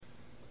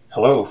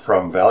Hello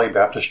from Valley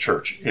Baptist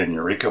Church in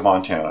Eureka,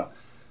 Montana.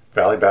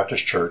 Valley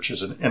Baptist Church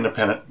is an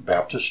independent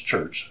Baptist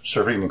church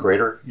serving the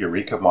greater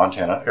Eureka,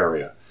 Montana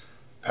area.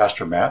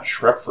 Pastor Matt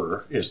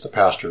Schrepfer is the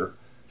pastor.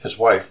 His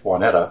wife,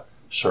 Juanetta,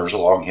 serves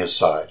along his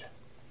side.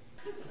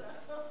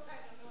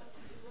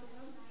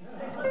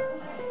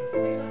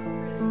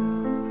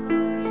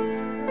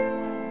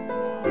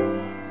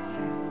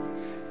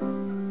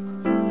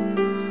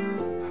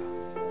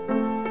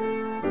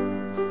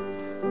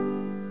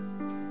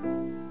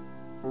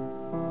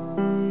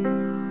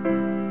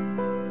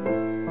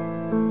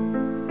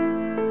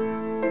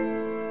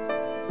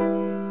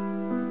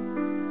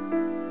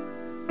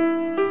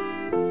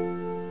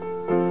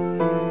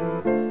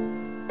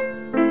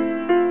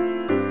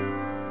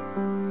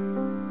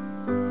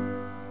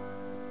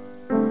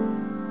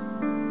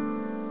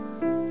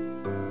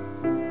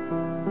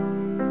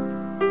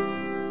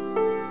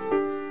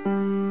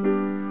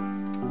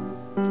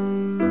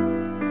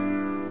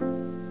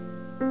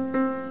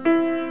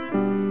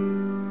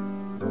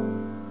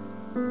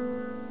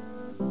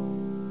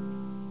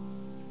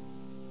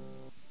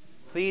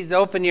 Please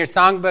open your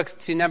songbooks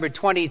to number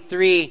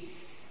 23.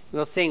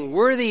 We'll sing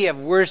Worthy of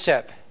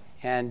Worship.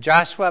 And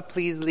Joshua,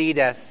 please lead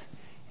us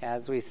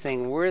as we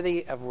sing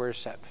Worthy of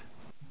Worship.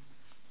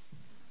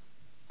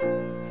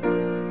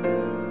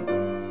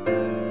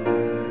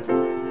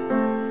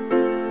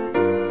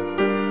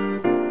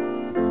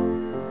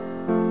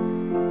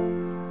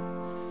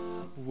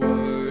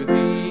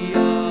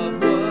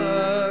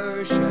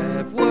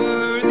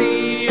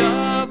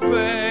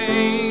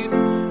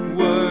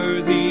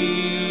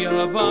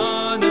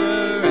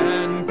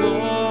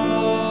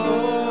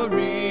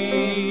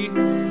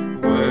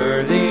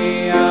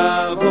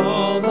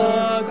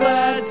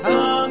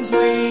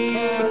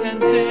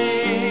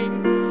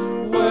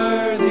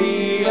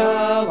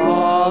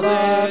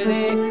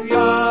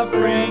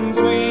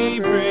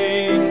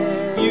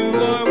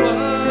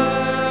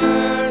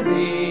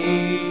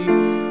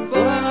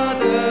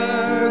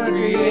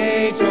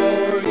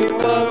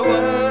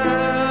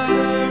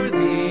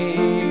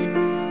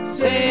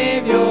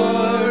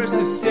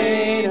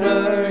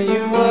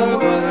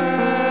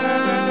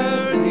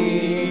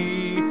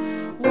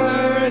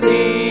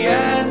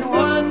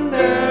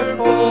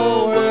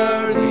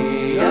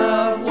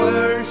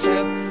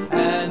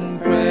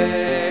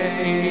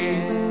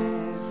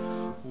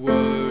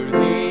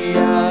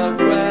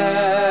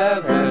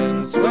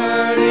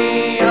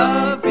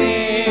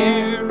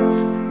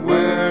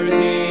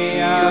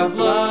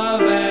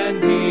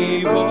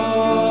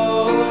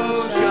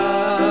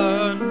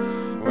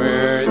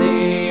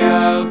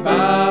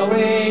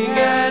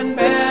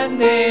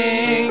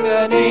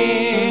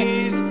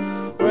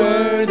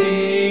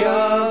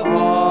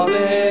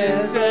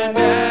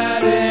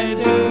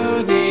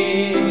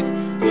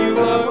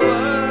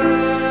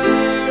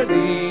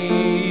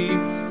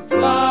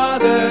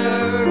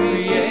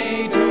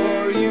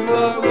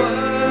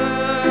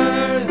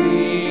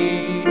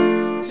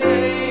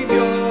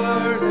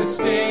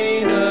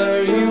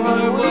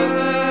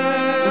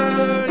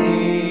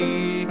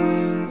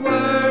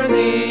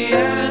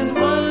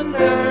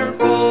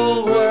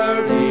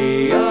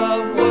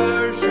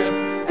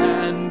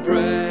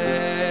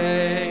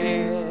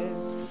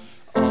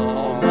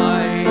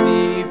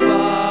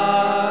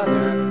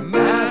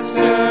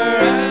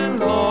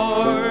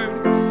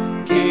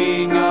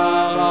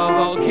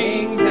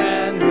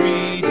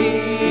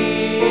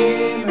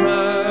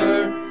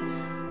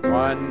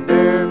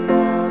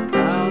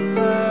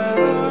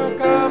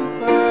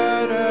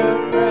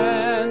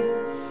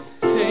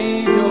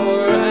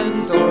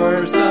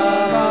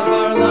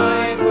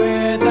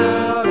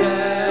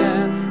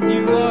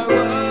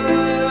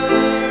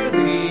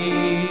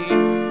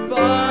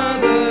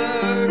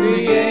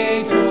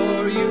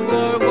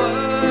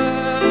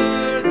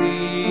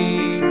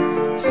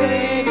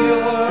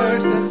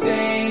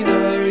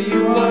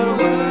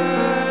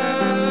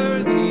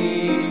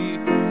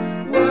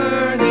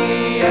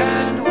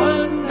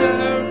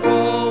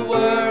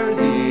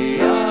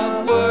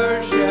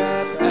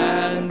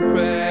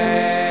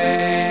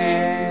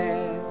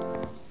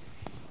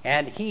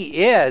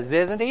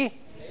 Isn't he?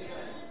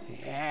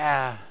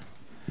 Yeah.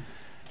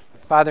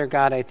 Father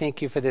God, I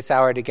thank you for this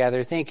hour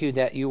together. Thank you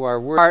that you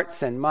are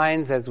hearts and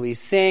minds as we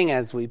sing,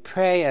 as we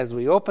pray, as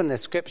we open the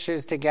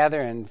scriptures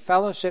together and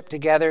fellowship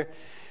together.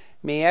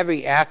 May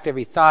every act,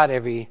 every thought,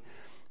 every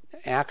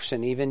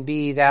action even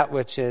be that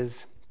which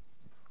is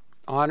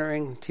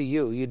honoring to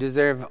you. You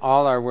deserve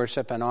all our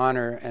worship and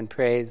honor and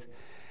praise.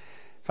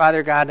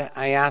 Father God,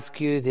 I ask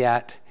you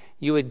that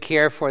you would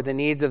care for the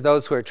needs of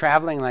those who are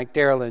traveling, like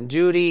Daryl and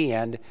Judy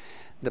and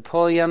the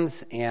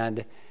Pulliams,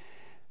 and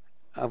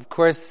of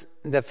course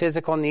the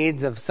physical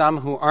needs of some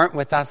who aren't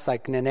with us,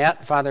 like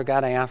Nanette. Father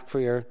God, I ask for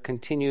your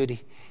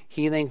continued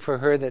healing for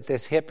her, that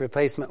this hip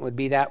replacement would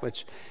be that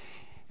which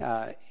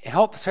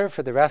helps her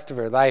for the rest of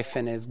her life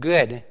and is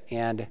good,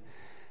 and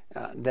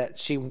that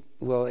she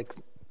will,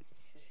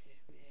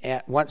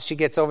 once she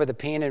gets over the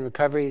pain and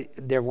recovery,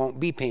 there won't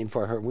be pain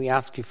for her. We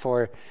ask you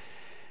for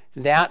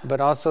that,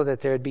 but also that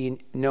there would be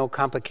no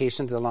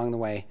complications along the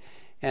way.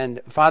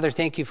 And Father,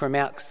 thank you for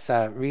Mac's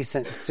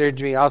recent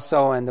surgery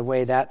also and the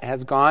way that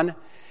has gone.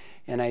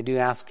 And I do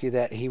ask you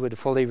that he would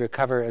fully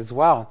recover as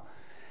well.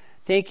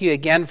 Thank you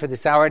again for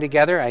this hour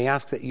together. I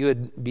ask that you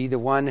would be the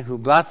one who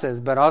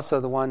blesses, but also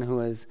the one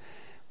who is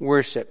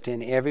worshipped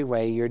in every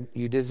way.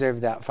 You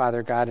deserve that,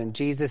 Father God. In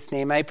Jesus'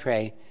 name I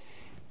pray.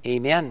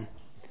 Amen.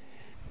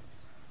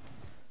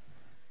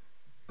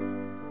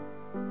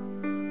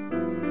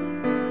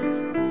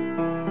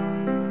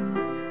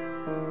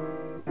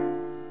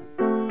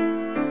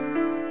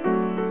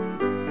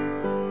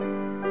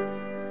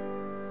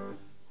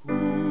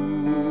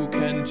 Who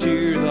can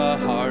cheer the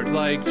heart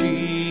like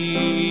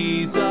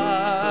Jesus?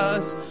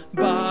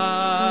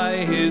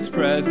 By his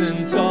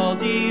presence all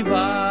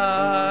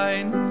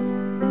divine,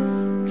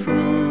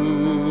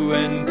 true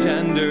and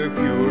tender,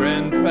 pure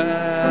and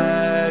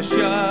precious.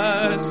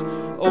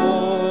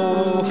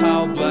 Oh,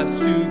 how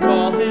blessed to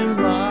call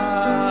him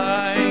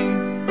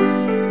mine.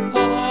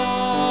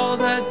 All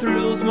that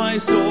thrills my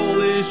soul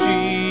is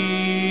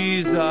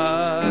Jesus.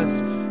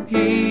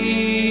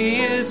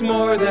 He is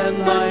more than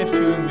life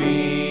to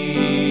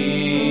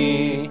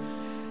me.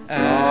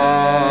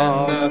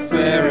 And the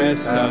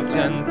fairest of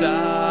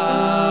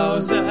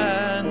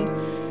 10,000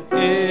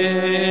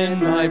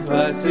 in my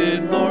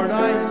blessed Lord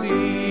I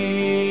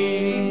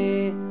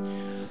see.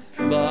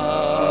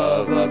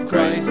 Love of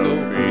Christ so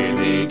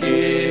freely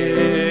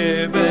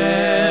given,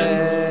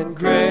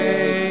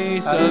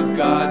 grace of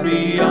God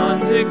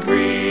beyond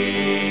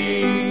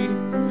decree,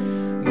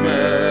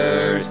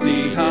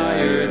 mercy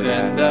higher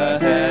than the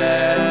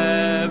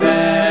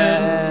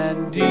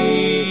heaven,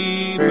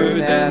 deeper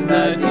than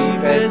the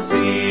deepest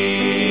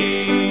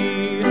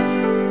sea.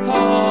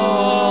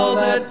 All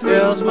that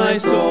thrills my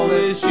soul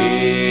is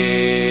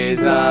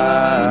Jesus.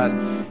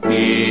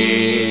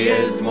 He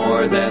is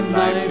more than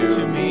life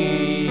to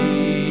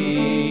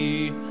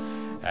me.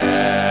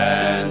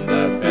 And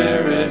the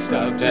fairest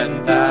of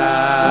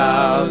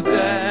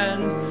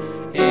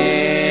 10,000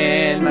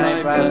 in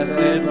my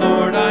blessed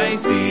Lord I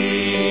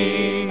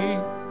see.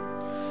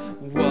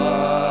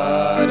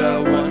 What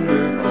a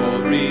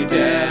wonderful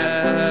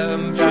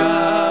redemption,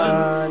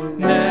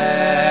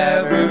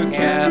 never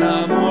can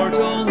a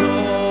mortal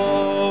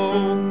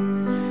know.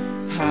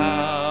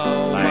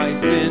 How my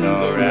sin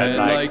red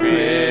like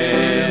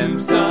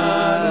crimson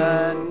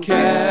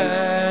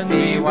can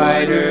be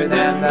whiter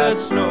than the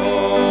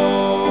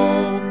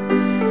snow.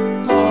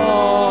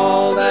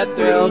 All that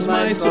thrills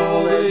my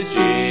soul is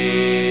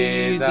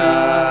Jesus.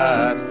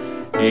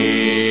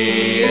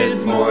 He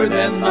is more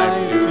than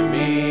life to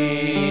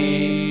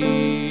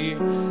me.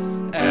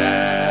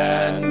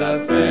 And the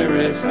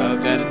fairest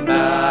of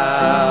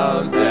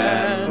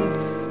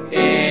 10,000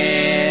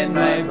 in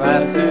my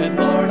blessed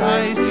Lord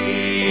I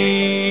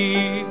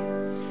see.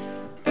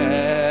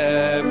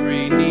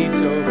 Every need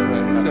so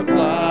bright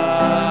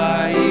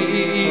supplying,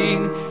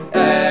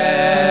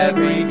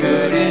 every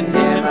good in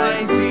him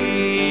I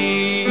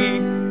see.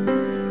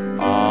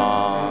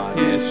 On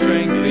his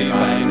strength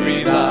divine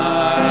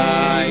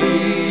relying,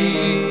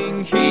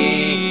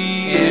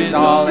 he is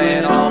all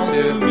in all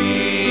to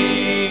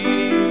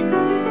me.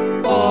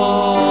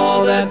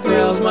 All that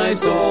thrills my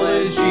soul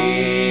is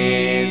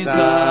Jesus.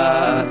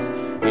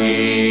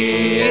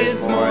 He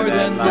is more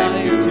than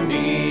life to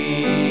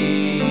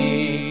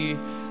me.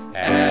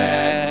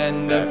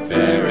 And the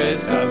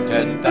fairest of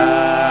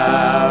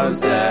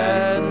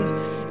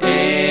 10,000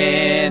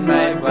 in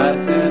my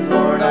blessed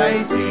Lord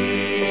I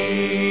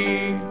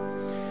see.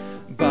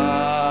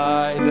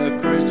 By the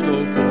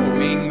crystal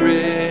flowing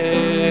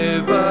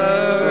river,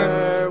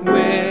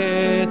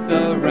 with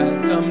the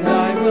ransomed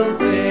I will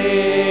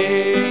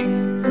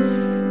sing.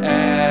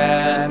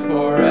 And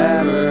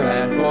forever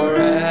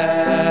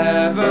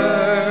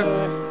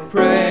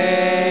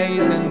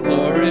praise and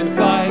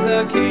glorify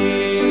the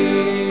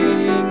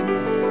King.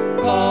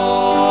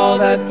 All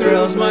that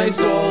thrills my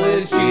soul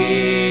is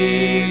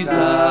Jesus.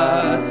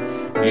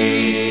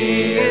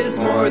 He is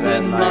more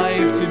than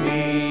life to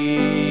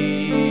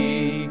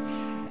me.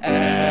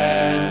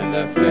 And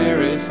the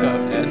fairest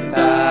of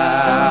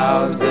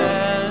 10,000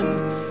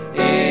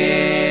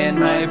 in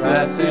my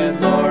blessed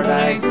Lord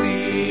I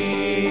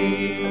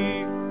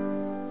see.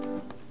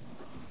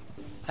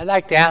 I'd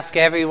like to ask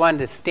everyone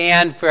to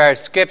stand for our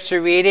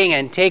scripture reading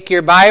and take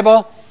your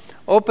Bible,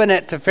 open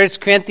it to 1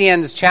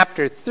 Corinthians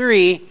chapter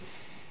 3,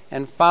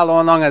 and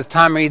follow along as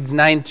Tom reads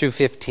 9 through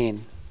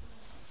 15.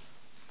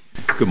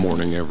 Good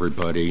morning,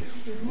 everybody.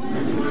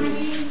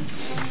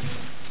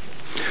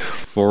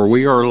 For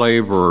we are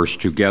laborers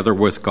together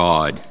with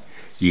God.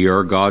 Ye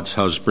are God's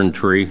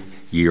husbandry,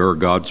 ye are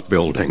God's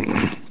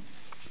building.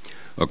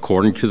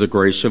 According to the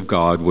grace of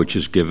God, which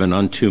is given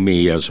unto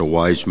me as a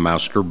wise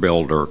master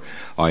builder,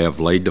 I have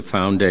laid the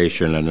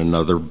foundation, and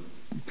another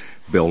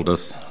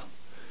buildeth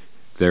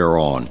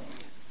thereon.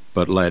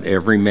 But let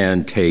every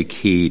man take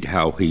heed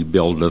how he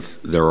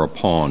buildeth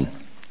thereupon.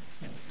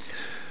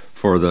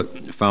 For the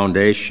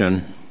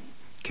foundation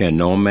can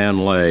no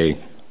man lay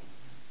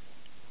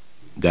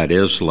that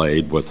is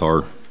laid with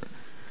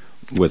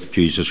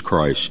Jesus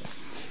Christ.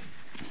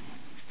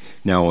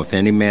 Now if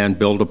any man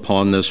build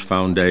upon this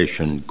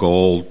foundation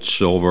gold,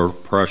 silver,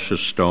 precious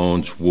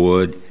stones,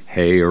 wood,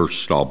 hay, or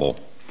stubble,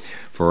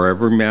 for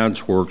every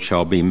man's work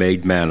shall be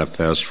made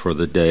manifest, for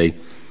the day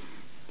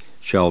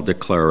shall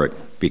declare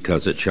it,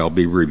 because it shall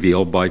be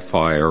revealed by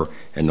fire,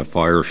 and the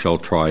fire shall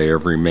try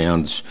every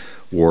man's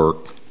work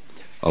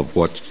of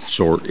what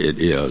sort it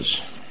is.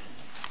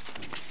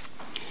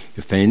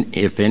 If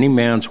any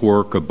man's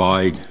work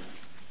abide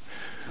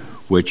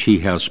which he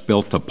has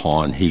built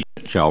upon, he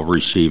shall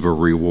receive a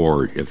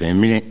reward. If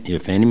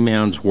any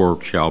man's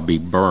work shall be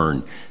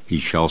burned, he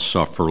shall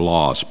suffer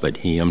loss, but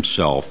he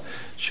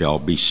himself shall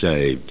be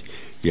saved,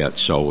 yet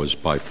so is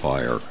by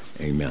fire.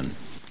 Amen.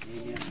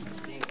 Amen.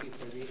 Thank you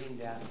for reading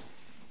that.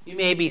 You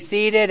may be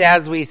seated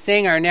as we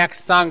sing our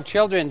next song.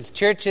 Children's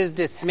Church is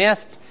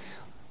dismissed.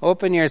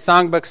 Open your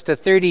songbooks to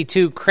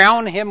 32.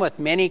 Crown him with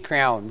many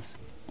crowns.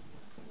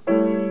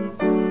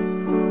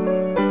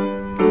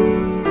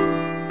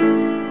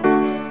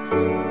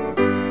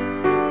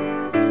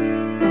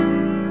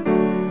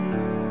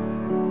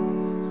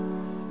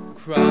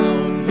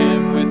 Crown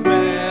him with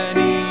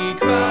many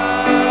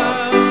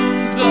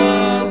crowns, the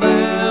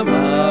Lamb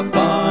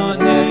upon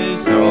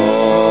his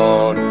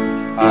throne.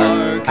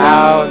 Hark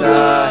how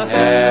the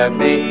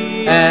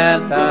heavenly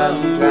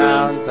anthem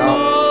drowns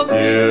all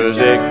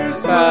music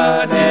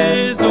but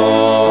his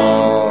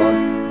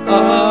own.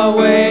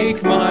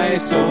 Awake, my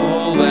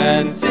soul,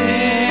 and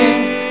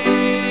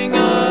sing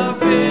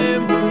of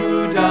him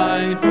who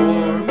died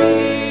for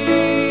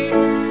me,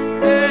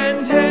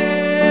 and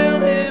hail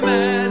him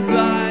as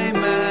thy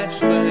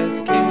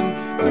matchless King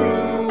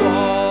through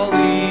all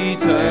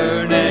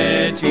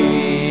eternity.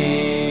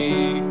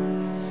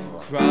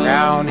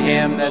 Crown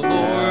him the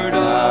Lord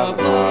of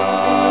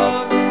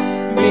love,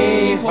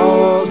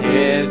 behold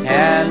his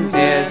hands,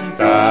 his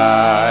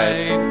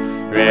side,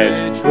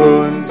 rich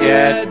wounds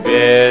yet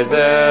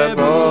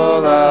visible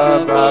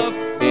above,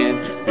 in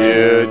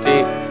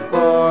beauty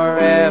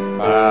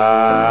glorified.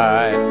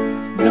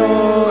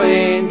 No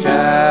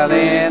angel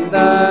in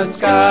the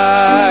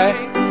sky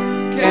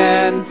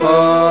can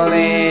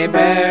fully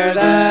bear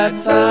that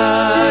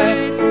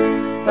sight,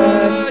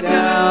 but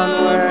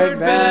downward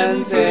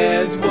bends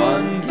his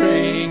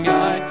wondering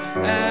eye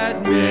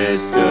at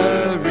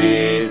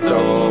mystery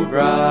so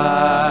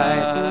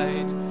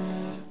bright.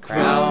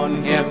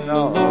 Crown him the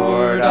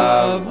Lord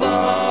of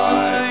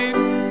life,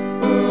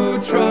 who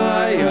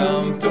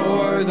triumphed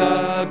o'er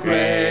the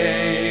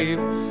grave,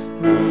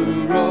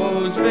 who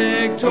rose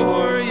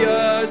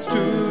victorious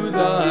to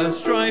the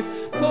strife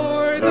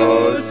for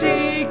those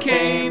he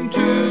came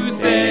to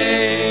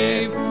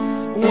save.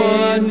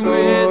 One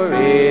with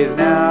is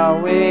now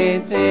we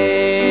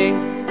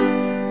sing,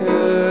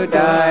 who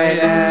died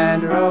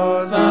and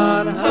rose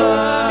on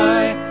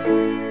high,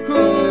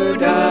 who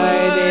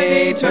died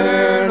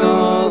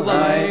eternal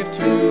life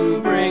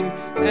to bring,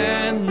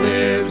 and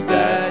lives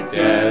that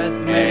death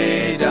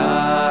may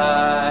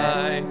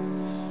die.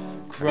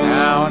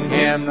 Crown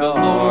him the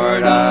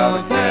Lord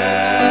of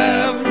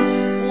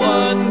heaven,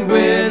 one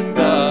with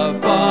the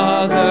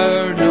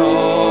Father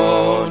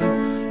known,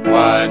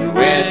 one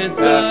with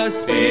the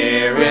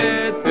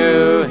Spirit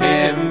through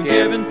him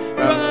given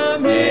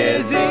from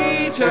his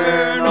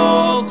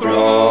eternal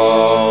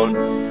throne.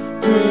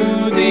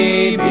 To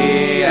thee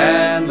be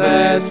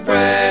endless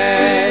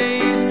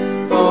praise,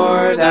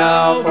 for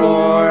thou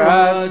for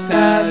us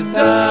hast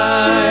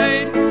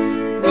died.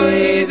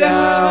 Be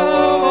thou,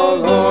 O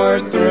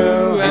Lord,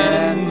 through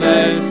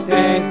endless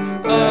days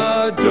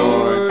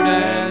adored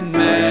and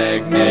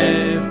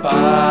magnified.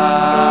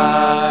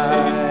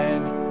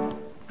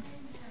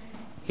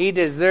 He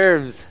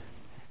deserves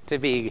to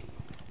be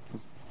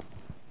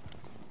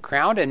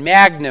crowned and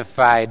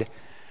magnified.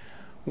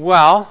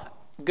 Well,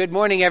 good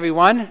morning,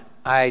 everyone.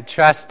 I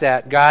trust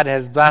that God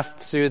has blessed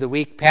through the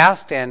week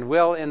past and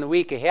will in the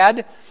week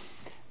ahead.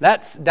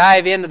 Let's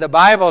dive into the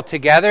Bible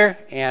together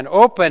and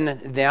open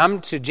them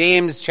to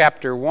James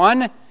chapter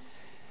 1.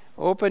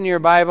 Open your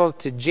Bibles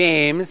to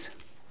James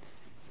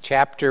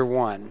chapter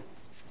 1.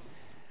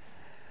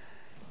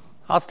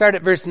 I'll start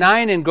at verse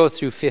 9 and go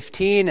through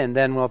 15, and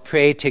then we'll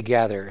pray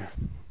together.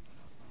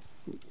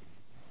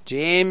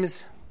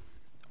 James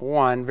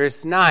 1,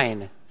 verse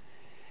 9.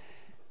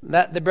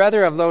 Let the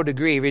brother of low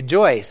degree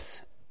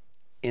rejoice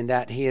in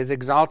that he is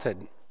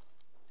exalted,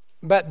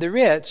 but the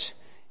rich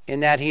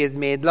in that he is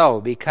made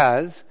low,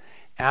 because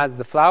as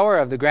the flower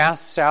of the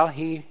grass shall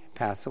he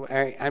pass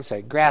away.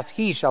 Grass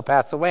he shall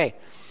pass away.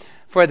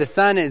 For the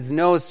sun is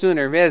no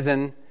sooner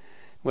risen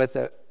with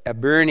a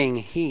burning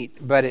heat,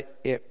 but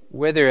it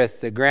withereth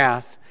the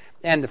grass,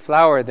 and the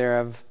flower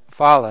thereof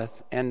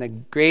falleth, and the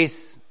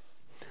grace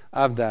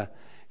of the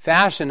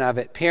fashion of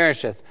it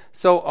perisheth.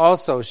 So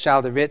also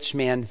shall the rich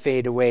man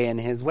fade away in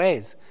his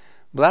ways.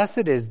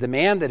 Blessed is the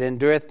man that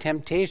endureth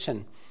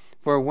temptation,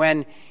 for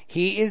when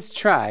he is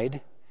tried,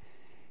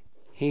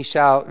 he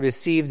shall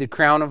receive the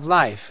crown of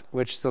life,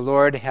 which the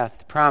Lord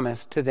hath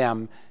promised to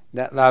them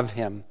that love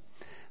him.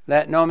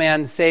 Let no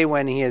man say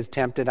when he is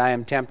tempted, I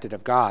am tempted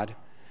of God.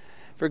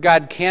 For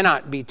God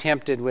cannot be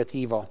tempted with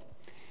evil,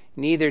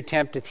 neither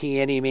tempteth he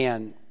any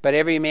man. But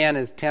every man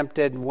is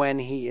tempted when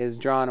he is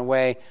drawn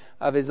away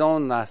of his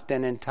own lust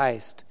and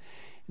enticed.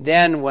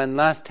 Then when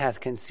lust hath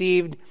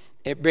conceived,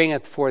 it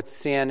bringeth forth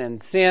sin,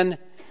 and sin,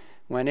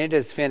 when it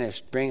is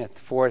finished, bringeth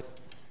forth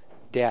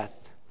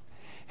death.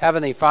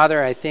 Heavenly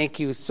Father, I thank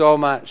you so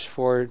much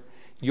for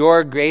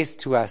your grace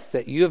to us,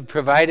 that you have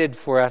provided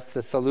for us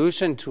the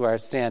solution to our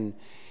sin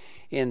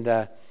in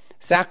the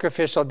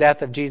sacrificial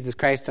death of Jesus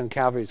Christ on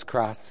Calvary's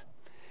cross.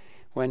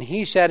 When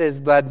he shed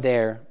his blood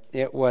there,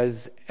 it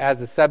was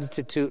as a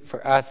substitute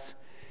for us,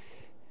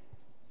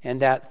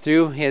 and that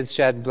through his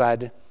shed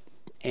blood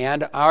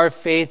and our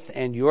faith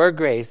and your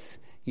grace,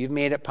 you've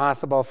made it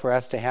possible for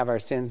us to have our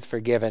sins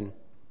forgiven,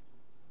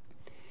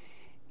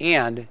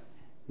 and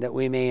that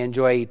we may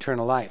enjoy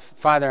eternal life.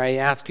 Father, I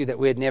ask you that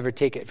we'd never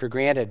take it for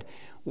granted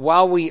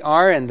while we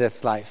are in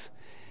this life.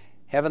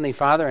 Heavenly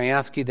Father, I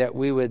ask you that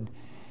we would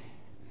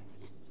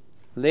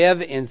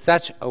live in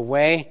such a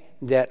way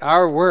that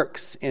our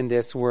works in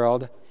this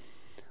world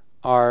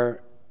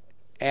are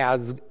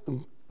as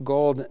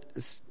gold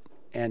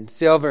and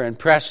silver and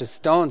precious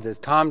stones, as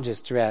Tom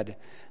just read,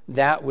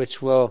 that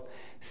which will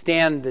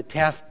stand the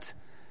test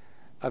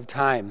of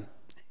time,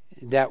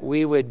 that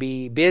we would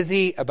be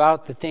busy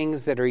about the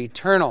things that are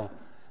eternal,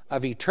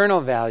 of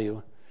eternal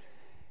value,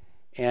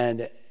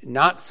 and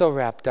not so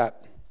wrapped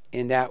up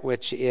in that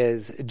which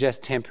is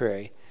just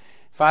temporary.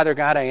 Father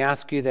God, I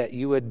ask you that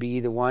you would be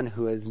the one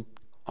who is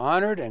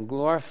honored and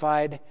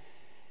glorified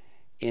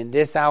in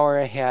this hour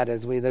ahead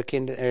as we look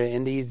into, or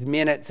in these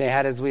minutes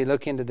ahead as we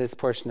look into this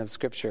portion of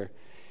Scripture.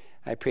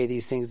 I pray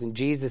these things in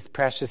Jesus'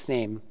 precious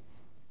name.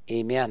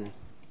 Amen.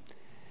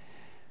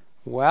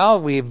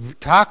 Well, we've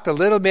talked a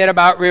little bit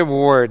about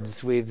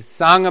rewards. We've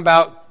sung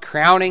about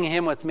crowning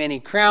him with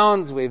many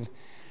crowns. We've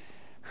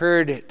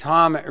heard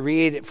Tom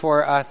read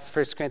for us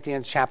 1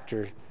 Corinthians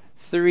chapter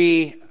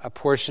 3, a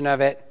portion of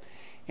it.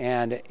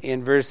 And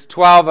in verse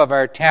 12 of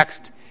our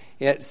text,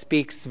 it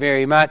speaks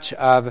very much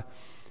of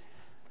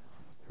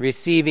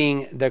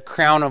receiving the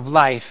crown of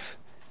life,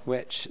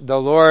 which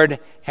the Lord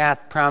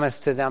hath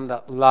promised to them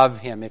that love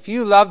him. If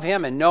you love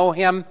him and know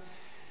him,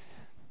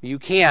 you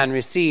can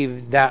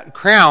receive that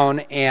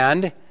crown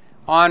and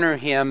honor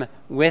him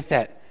with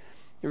it.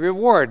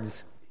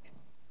 Rewards.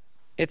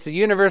 It's a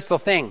universal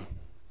thing.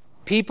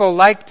 People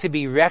like to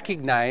be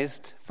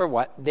recognized for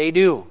what they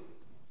do.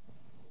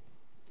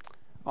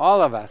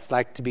 All of us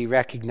like to be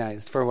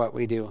recognized for what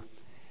we do.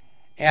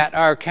 At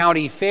our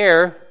county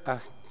fair a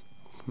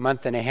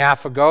month and a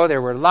half ago,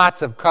 there were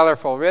lots of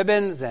colorful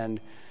ribbons and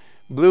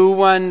blue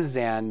ones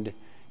and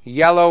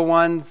yellow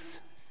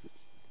ones,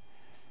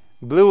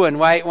 blue and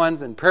white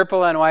ones and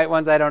purple and white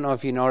ones. I don't know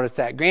if you noticed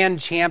that. Grand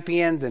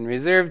champions and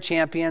reserve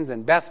champions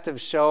and best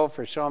of show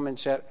for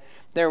showmanship.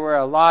 There were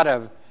a lot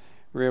of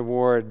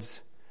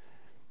rewards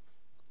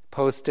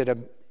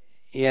posted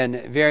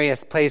in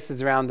various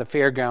places around the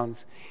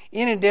fairgrounds.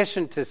 In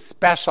addition to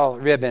special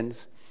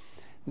ribbons,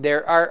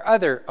 there are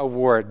other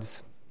awards.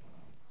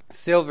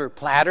 Silver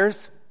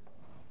platters,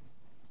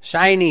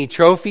 shiny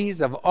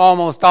trophies of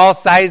almost all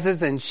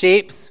sizes and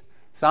shapes,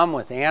 some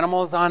with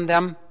animals on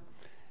them,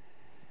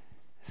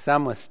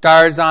 some with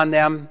stars on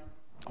them,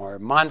 or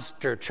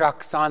monster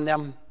trucks on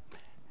them.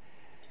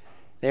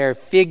 There are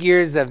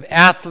figures of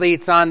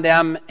athletes on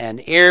them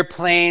and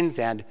airplanes,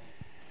 and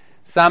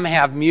some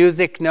have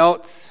music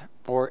notes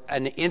or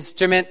an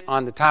instrument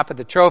on the top of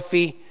the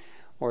trophy,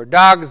 or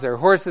dogs or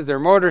horses or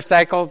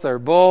motorcycles or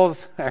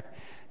bulls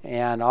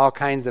and all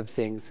kinds of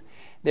things.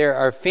 There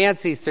are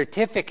fancy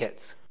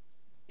certificates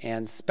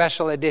and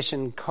special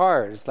edition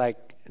cars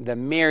like the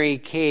Mary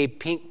Kay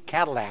pink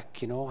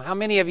Cadillac. You know, how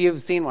many of you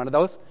have seen one of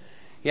those?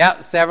 Yeah,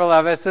 several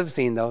of us have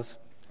seen those.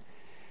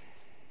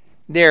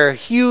 There are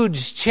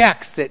huge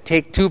checks that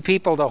take two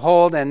people to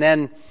hold, and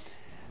then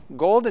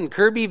golden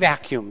Kirby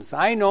vacuums.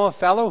 I know a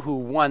fellow who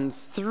won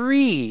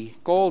 3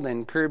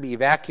 golden Kirby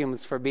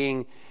vacuums for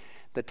being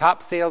the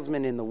top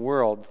salesman in the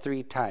world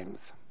 3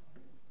 times.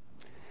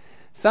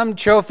 Some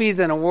trophies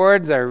and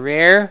awards are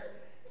rare.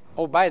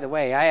 Oh, by the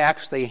way, I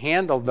actually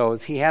handled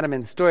those. He had them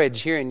in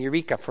storage here in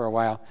Eureka for a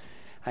while.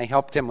 I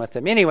helped him with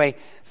them. Anyway,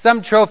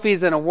 some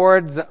trophies and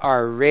awards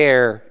are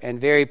rare and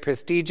very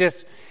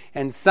prestigious,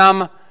 and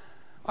some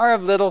are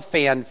of little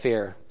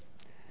fanfare.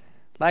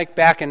 Like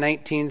back in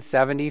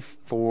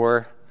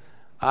 1974,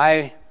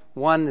 I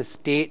won the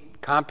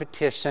state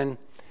competition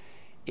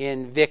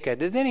in VICA.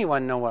 Does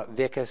anyone know what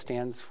VICA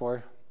stands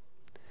for?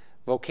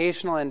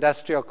 Vocational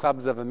Industrial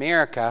Clubs of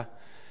America,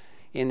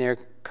 in their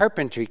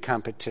carpentry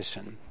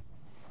competition.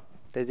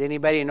 Does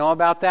anybody know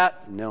about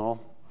that? No.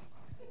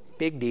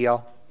 Big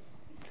deal.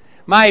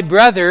 My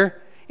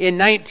brother, in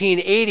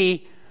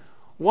 1980,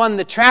 won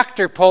the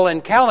tractor pull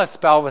in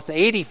Kalispell with the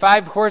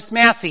 85-horse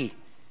Massey.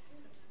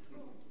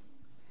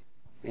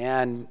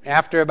 And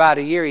after about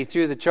a year, he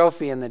threw the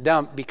trophy in the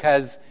dump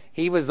because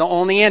he was the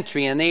only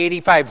entry in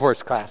the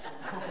 85-horse class.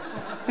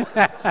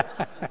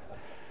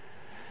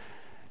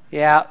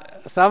 Yeah,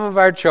 some of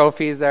our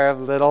trophies are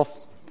of little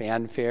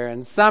fanfare,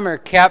 and some are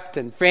kept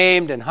and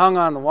framed and hung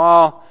on the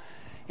wall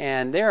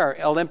And there are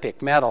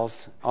Olympic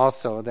medals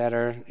also that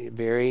are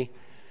very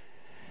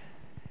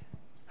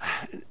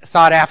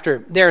sought after.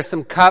 There are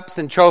some cups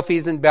and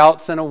trophies and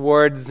belts and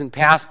awards and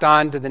passed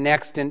on to the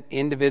next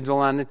individual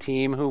on the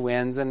team who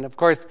wins. And of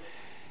course,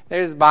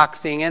 there's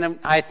boxing. And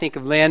I think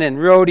of Lynn and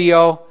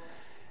rodeo.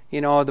 You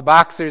know, the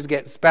boxers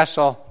get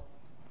special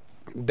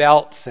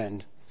belts,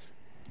 and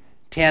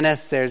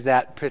tennis, there's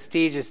that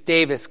prestigious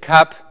Davis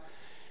Cup.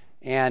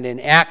 And in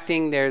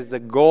acting, there's the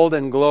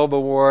Golden Globe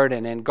Award.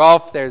 And in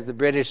golf, there's the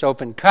British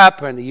Open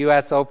Cup and the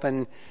U.S.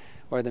 Open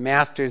or the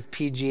Masters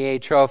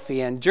PGA Trophy.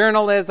 And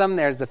journalism,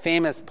 there's the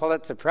famous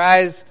Pulitzer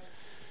Prize.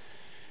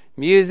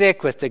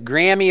 Music with the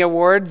Grammy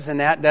Awards, and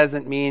that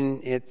doesn't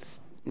mean it's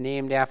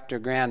named after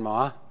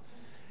Grandma.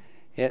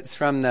 It's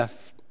from the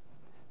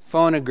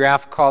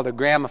phonograph called a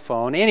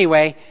gramophone.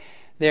 Anyway,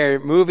 there are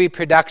movie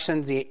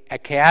productions, the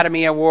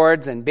Academy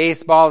Awards, and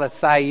baseball, the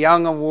Cy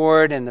Young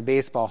Award, and the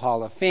Baseball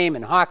Hall of Fame,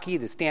 and hockey,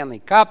 the Stanley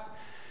Cup,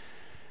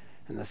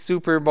 and the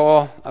Super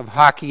Bowl of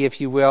hockey,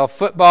 if you will.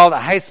 Football, the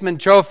Heisman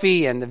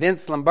Trophy, and the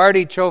Vince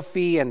Lombardi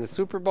Trophy, and the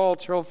Super Bowl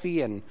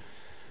Trophy, and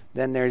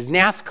then there's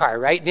NASCAR,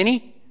 right,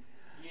 Vinny?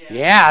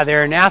 Yeah,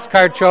 there are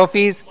NASCAR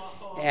trophies,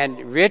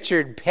 and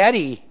Richard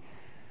Petty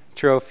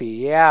Trophy.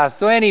 Yeah,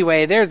 so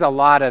anyway, there's a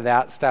lot of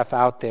that stuff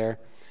out there.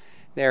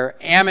 There are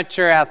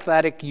Amateur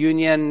Athletic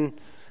Union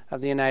of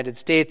the United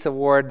States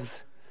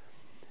awards,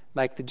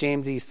 like the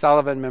James E.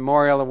 Sullivan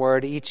Memorial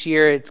Award. Each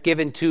year it's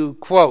given to,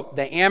 quote,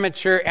 the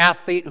amateur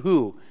athlete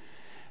who,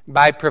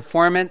 by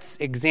performance,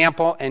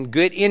 example, and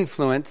good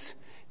influence,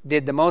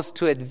 did the most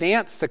to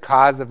advance the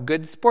cause of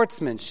good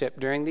sportsmanship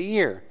during the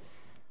year.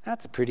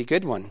 That's a pretty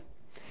good one.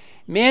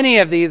 Many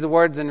of these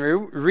awards and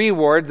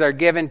rewards are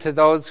given to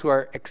those who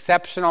are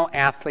exceptional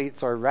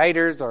athletes or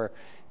writers or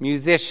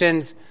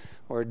musicians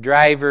or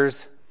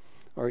drivers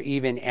or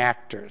even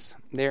actors.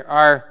 There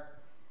are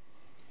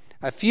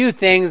a few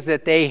things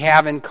that they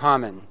have in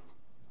common.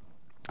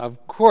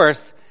 Of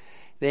course,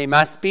 they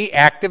must be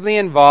actively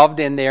involved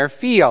in their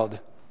field.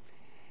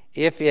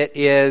 If it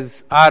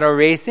is auto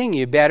racing,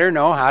 you better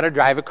know how to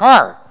drive a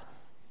car.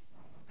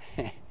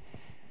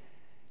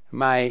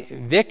 My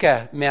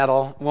VICA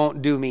medal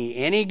won't do me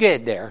any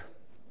good there.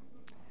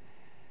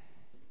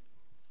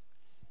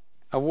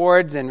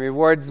 Awards and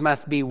rewards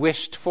must be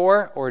wished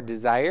for or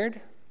desired.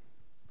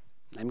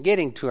 I'm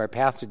getting to our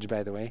passage,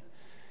 by the way.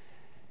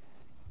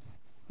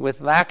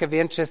 With lack of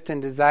interest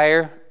and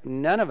desire,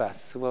 none of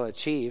us will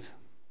achieve.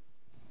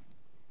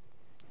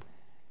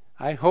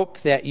 I hope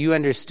that you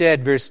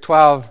understood verse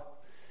 12.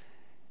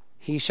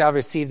 He shall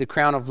receive the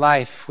crown of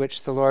life,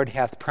 which the Lord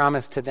hath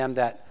promised to them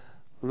that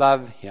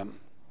love him.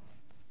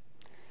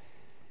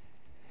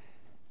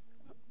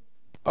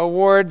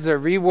 Awards or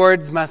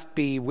rewards must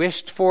be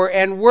wished for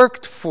and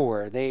worked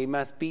for. They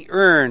must be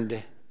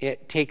earned.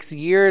 It takes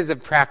years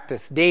of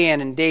practice, day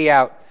in and day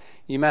out.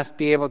 You must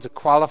be able to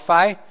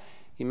qualify.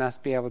 You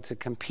must be able to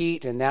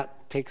compete, and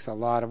that takes a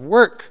lot of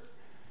work.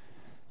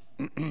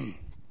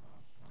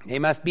 They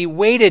must be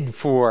waited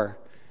for.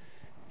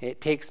 It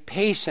takes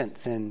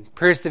patience and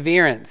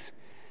perseverance.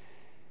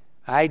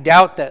 I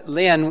doubt that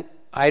Lynn,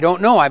 I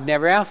don't know, I've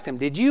never asked him,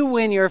 did you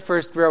win your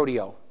first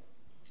rodeo?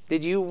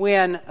 Did you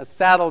win a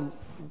saddled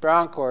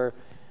bronc or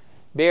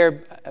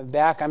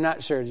bareback? I'm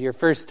not sure. Your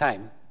first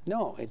time.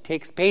 No, it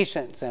takes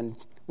patience and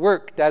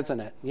work, doesn't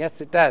it? Yes,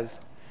 it does.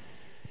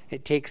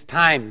 It takes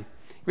time.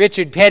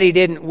 Richard Petty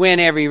didn't win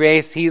every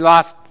race. He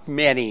lost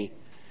many.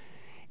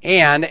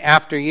 And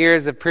after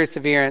years of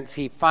perseverance,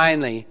 he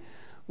finally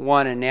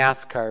won a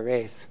NASCAR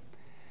race.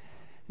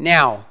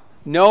 Now,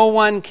 no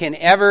one can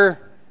ever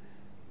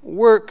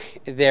work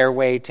their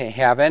way to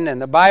heaven,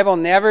 and the Bible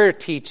never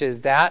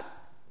teaches that.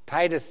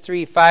 Titus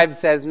 3:5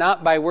 says,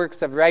 not by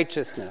works of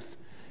righteousness,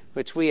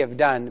 which we have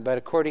done, but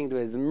according to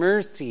his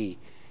mercy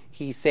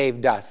he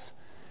saved us,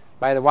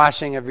 by the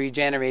washing of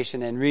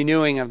regeneration and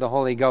renewing of the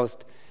Holy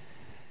Ghost,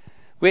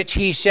 which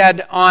he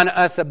shed on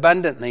us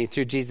abundantly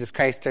through Jesus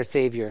Christ our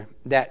Savior,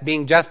 that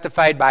being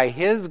justified by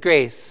his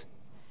grace,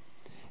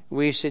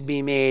 we should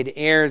be made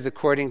heirs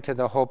according to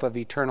the hope of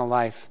eternal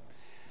life.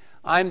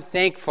 I'm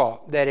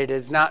thankful that it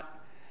is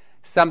not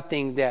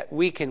something that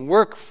we can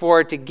work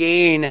for to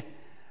gain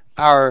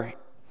our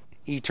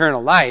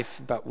eternal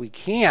life, but we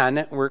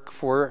can work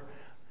for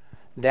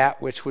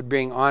that which would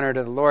bring honor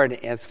to the Lord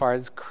as far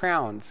as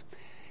crowns.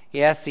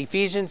 Yes,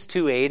 Ephesians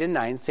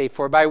 2:8-9 say,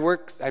 for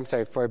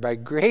by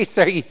grace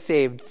are ye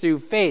saved through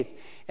faith,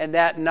 and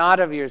that not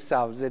of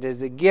yourselves. It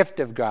is a gift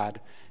of God,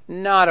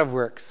 not of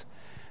works,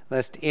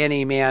 lest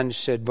any man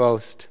should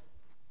boast.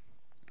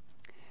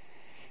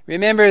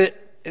 Remember,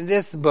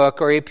 this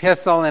book or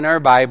epistle in our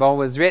Bible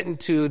was written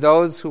to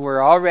those who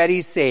were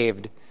already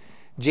saved.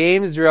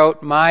 James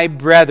wrote, my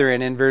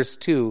brethren, in verse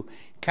 2,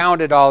 count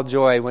it all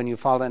joy when you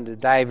fall into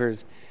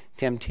divers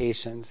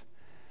temptations.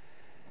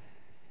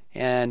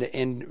 And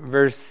in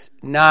verse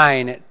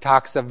 9, it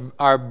talks of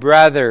our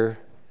brother,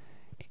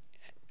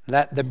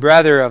 let the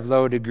brother of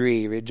low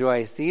degree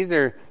rejoice. These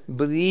are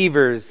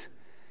believers.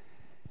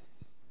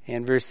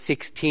 And verse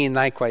 16,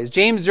 likewise.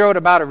 James wrote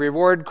about a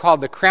reward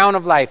called the crown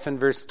of life in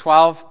verse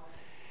 12.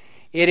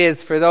 It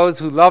is for those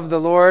who love the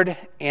Lord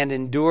and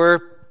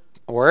endure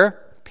or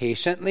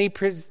patiently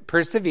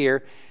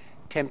persevere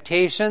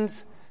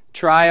temptations,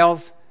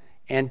 trials,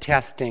 and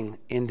testing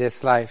in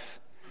this life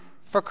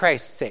for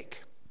Christ's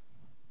sake.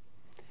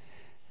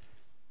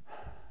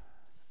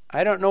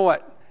 I don't know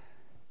what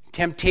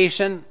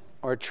temptation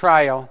or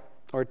trial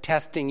or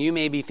testing you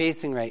may be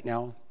facing right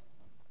now,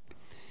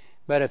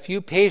 but if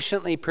you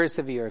patiently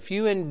persevere, if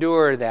you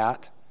endure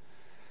that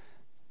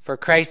for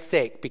Christ's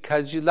sake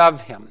because you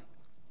love him,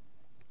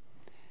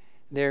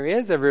 there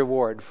is a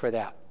reward for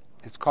that.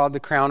 It's called the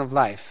crown of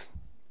life.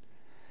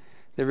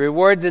 The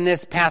rewards in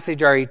this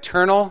passage are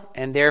eternal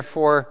and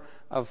therefore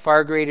of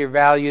far greater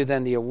value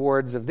than the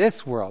awards of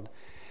this world.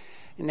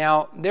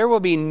 Now, there will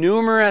be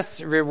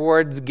numerous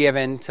rewards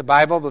given to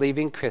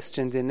Bible-believing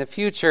Christians in the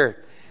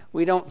future.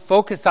 We don't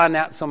focus on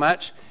that so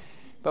much,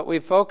 but we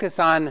focus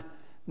on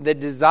the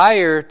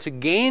desire to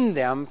gain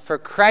them for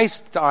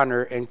Christ's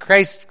honor and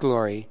Christ's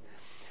glory.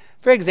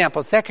 For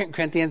example, 2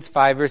 Corinthians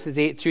 5, verses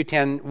 8 through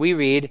 10, we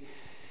read,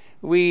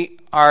 "We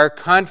are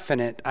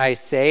confident, I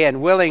say,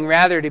 and willing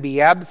rather to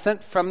be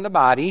absent from the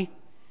body."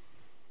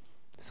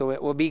 So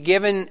it will be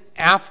given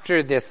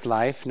after this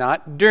life,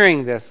 not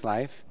during this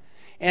life,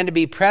 and to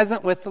be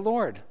present with the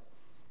Lord.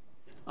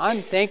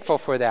 I'm thankful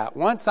for that.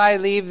 Once I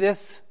leave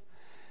this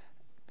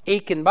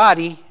aching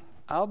body,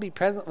 I'll be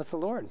present with the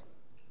Lord.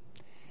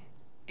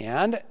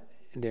 And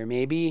there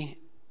may be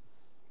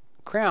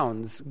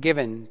crowns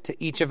given to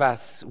each of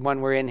us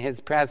when we're in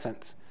his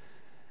presence.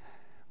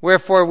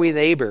 Wherefore we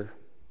labor,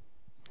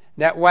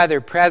 that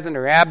whether present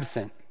or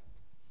absent,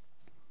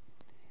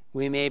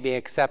 we may be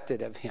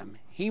accepted of him.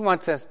 He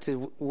wants us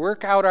to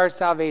work out our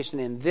salvation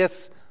in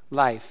this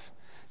life.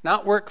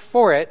 Not work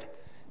for it,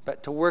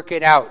 but to work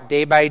it out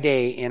day by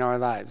day in our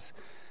lives.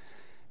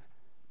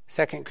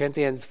 2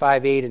 Corinthians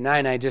 5, 8 and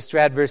 9, I just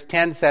read, verse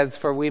 10 says,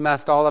 "For we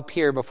must all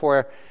appear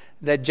before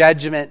the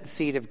judgment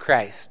seat of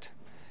Christ."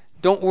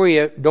 Don't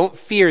worry, don't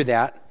fear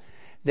that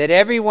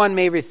everyone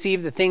may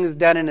receive the things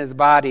done in his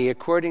body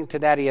according to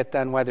that he hath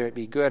done, whether it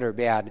be good or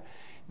bad.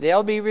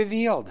 They'll be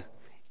revealed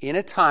in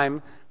a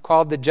time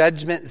called the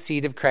judgment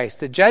seat of Christ.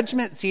 The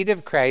judgment seat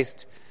of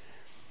Christ,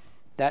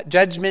 that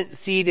judgment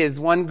seat is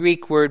one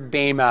Greek word,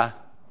 bema.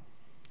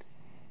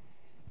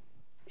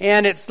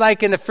 And it's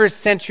like in the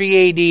 1st century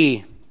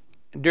AD,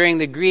 during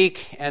the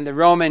Greek and the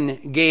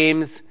Roman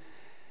games,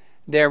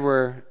 there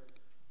were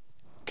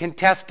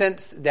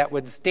contestants that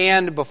would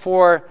stand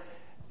before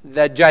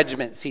the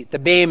judgment seat, the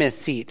bema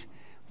seat,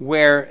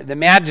 where the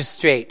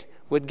magistrate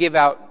would give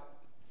out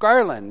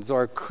garlands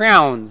or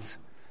crowns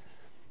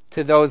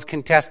to those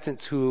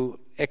contestants who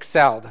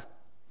excelled.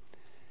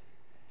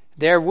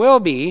 There will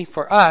be,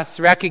 for us,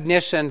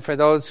 recognition for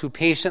those who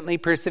patiently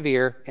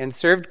persevere and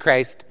served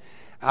Christ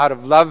out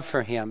of love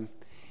for him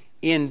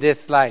in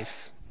this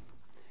life.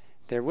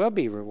 There will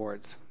be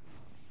rewards.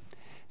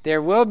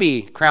 There will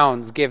be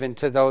crowns given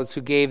to those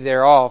who gave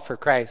their all for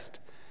Christ.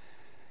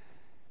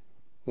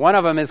 One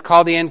of them is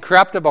called the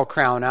incorruptible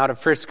crown out of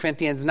 1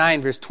 Corinthians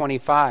 9, verse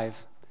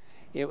 25.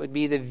 It would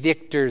be the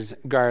victor's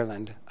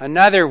garland.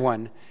 Another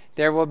one,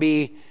 there will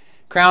be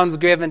crowns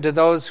given to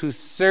those who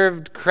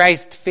served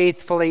Christ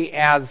faithfully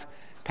as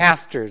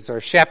pastors or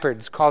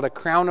shepherds, called a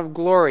crown of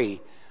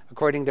glory,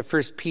 according to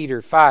 1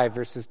 Peter 5,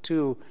 verses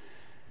 2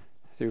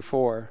 through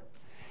 4.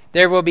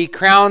 There will be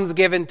crowns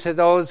given to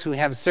those who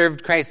have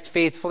served Christ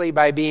faithfully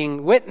by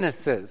being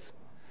witnesses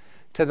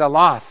to the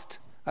lost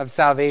of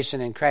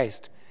salvation in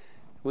Christ.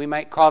 We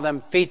might call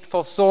them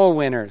faithful soul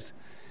winners.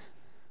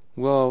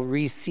 Will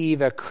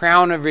receive a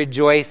crown of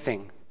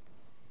rejoicing.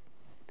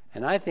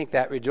 And I think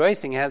that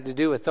rejoicing has to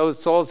do with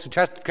those souls who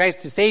trust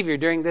Christ as Savior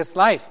during this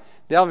life.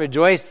 They'll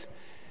rejoice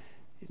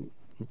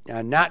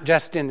not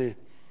just in the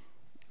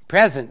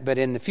present, but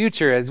in the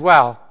future as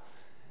well.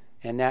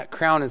 And that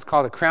crown is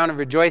called a crown of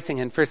rejoicing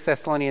in 1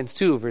 Thessalonians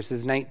 2,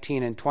 verses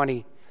 19 and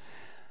 20.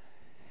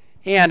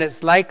 And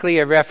it's likely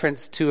a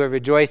reference to a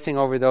rejoicing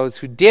over those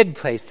who did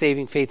place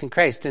saving faith in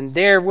Christ. And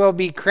there will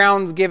be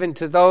crowns given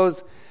to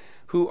those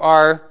who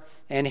are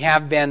and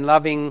have been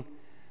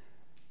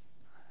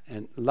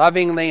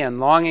lovingly and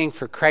longing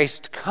for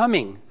Christ's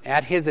coming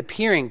at his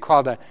appearing,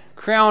 called a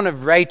crown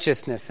of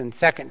righteousness in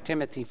 2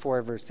 Timothy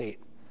 4, verse 8.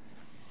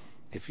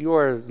 If you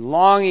are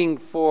longing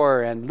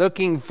for and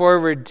looking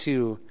forward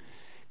to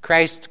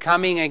Christ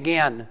coming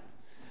again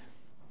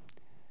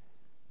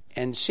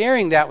and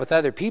sharing that with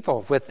other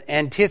people with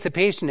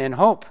anticipation and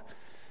hope,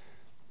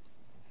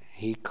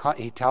 he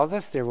tells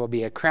us there will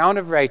be a crown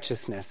of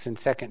righteousness in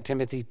 2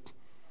 Timothy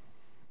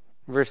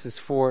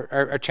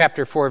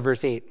chapter 4,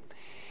 verse 8.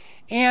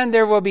 And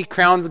there will be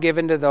crowns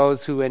given to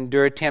those who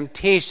endure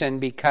temptation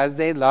because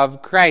they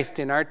love Christ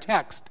in our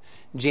text,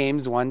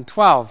 James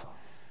 1:12.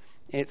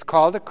 It's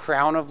called a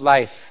crown of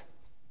life.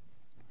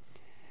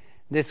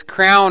 This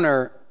crown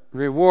or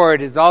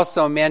reward is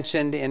also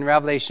mentioned in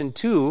Revelation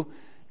 2,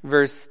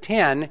 verse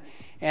 10,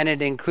 and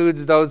it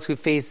includes those who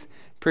face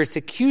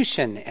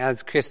persecution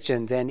as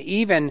Christians and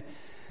even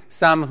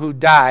some who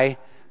die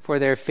for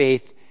their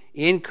faith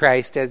in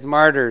Christ as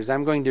martyrs.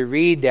 I'm going to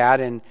read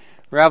that in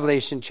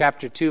Revelation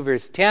chapter 2,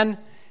 verse 10.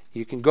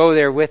 You can go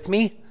there with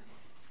me.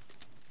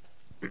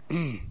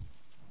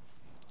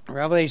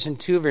 Revelation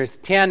 2, verse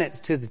 10, it's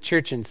to the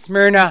church in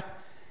Smyrna,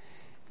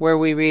 where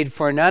we read,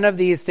 "For none of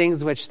these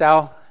things which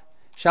thou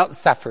shalt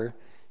suffer,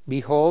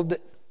 behold,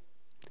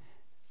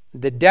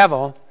 the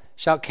devil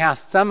shall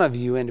cast some of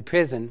you into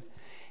prison,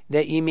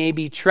 that ye may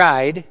be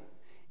tried,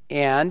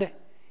 and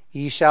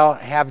ye shall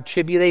have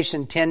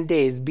tribulation 10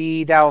 days.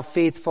 Be thou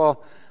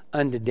faithful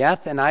unto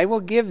death, and I will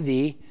give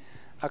thee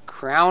a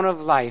crown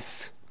of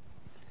life."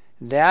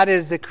 That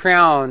is the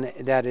crown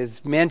that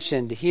is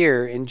mentioned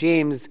here in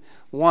James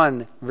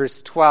 1,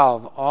 verse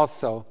 12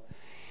 also.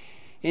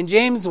 In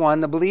James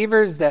 1, the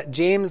believers that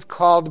James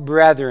called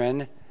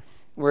brethren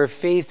were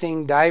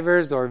facing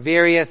divers or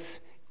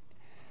various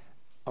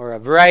or a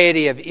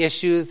variety of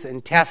issues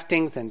and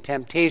testings and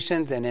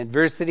temptations and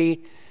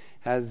adversity,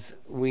 as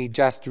we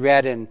just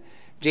read in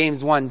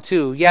James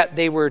 1:2. Yet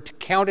they were to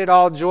count it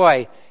all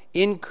joy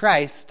in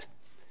Christ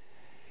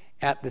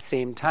at the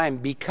same time,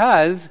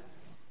 because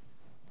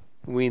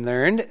we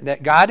learned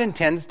that God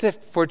intends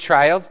for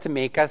trials to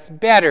make us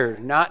better,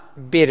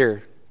 not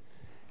bitter.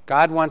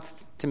 God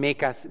wants to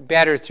make us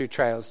better through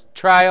trials.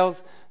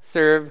 Trials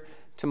serve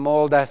to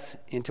mold us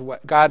into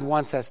what God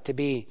wants us to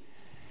be.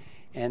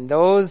 And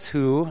those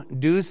who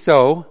do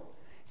so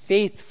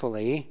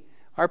faithfully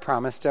are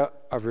promised a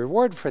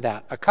reward for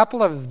that. A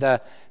couple of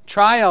the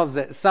trials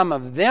that some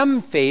of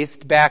them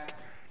faced back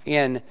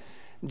in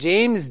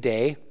James'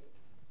 day,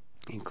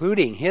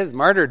 including his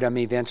martyrdom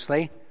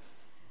eventually,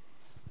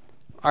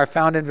 are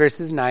found in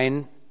verses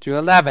 9 through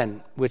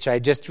 11, which I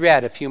just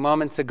read a few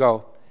moments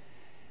ago.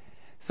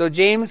 So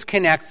James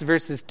connects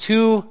verses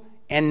 2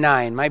 and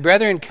 9. "My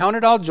brethren, count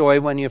it all joy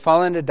when you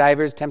fall into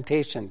divers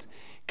temptations."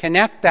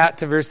 Connect that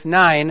to verse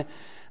 9,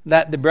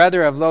 "Let the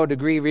brother of low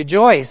degree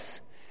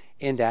rejoice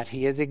in that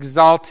he is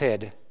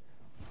exalted."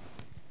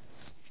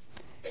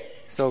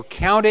 So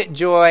count it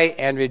joy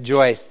and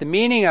rejoice. The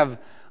meaning of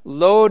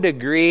low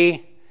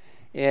degree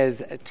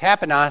is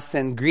tapanos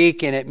in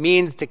Greek, and it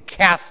means to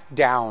cast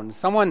down.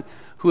 Someone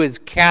who is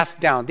cast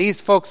down.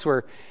 These folks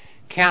were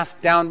cast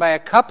down by a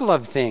couple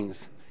of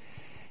things.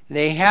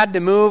 They had to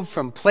move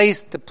from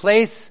place to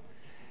place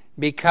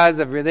because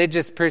of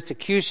religious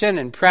persecution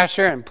and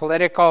pressure and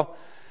political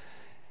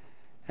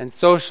and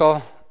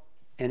social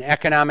and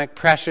economic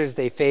pressures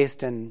they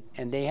faced, and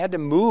they had to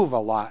move a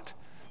lot.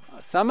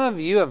 Some of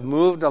you have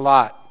moved a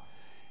lot.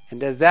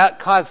 And does that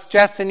cause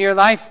stress in your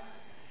life?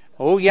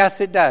 Oh, yes,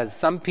 it does.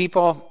 Some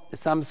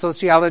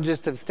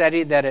sociologists have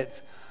studied that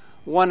it's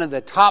one of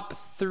the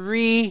top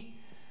 3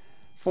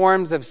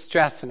 forms of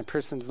stress in a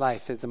person's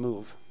life is a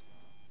move.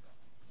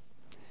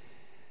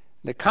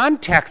 The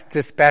context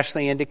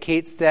especially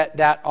indicates that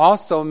that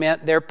also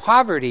meant their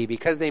poverty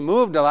because they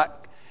moved a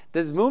lot.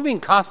 Does moving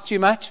cost you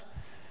much?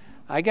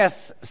 I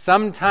guess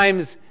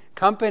sometimes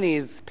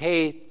companies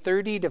pay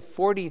 $30,000 to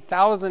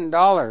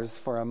 $40,000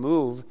 for a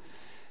move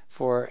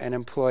for an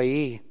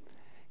employee.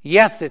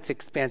 Yes, it's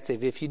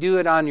expensive. If you do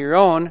it on your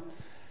own,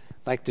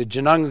 like the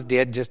Janungs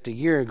did just a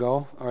year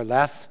ago or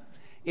less,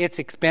 it's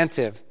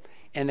expensive.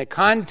 And the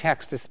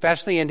context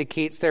especially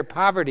indicates their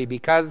poverty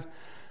because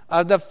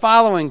of the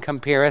following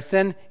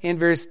comparison in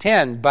verse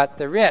 10, "but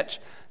the rich."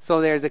 So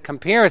there's a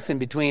comparison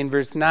between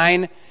verse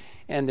 9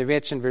 and the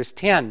rich in verse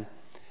 10.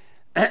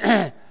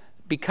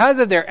 Because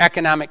of their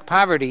economic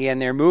poverty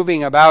and their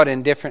moving about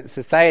in different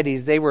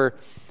societies, they were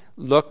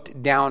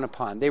looked down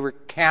upon. They were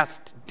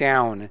cast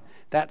down.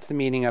 That's the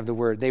meaning of the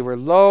word. They were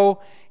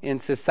low in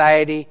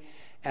society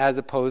as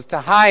opposed to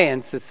high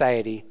in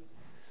society.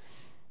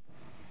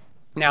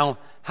 Now,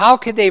 how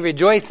could they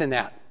rejoice in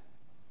that?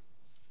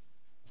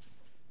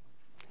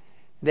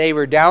 They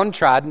were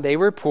downtrodden, they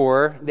were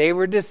poor, they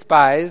were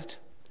despised,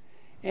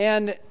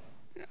 and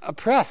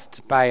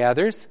oppressed by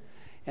others.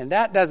 And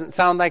that doesn't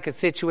sound like a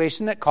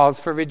situation that calls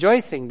for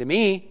rejoicing to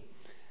me,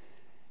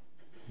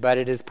 but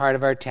it is part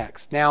of our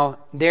text. Now,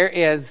 there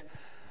is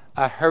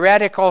a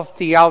heretical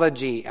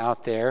theology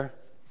out there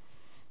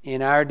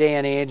in our day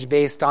and age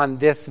based on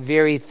this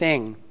very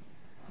thing.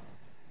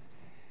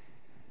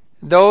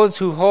 Those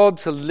who hold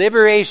to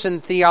liberation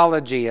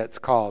theology, it's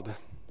called,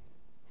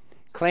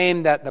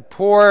 claim that the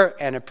poor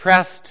and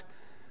oppressed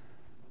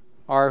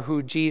are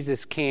who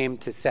Jesus came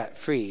to set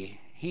free.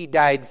 He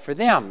died for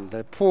them,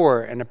 the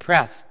poor and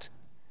oppressed.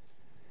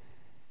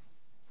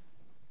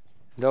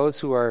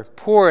 Those who are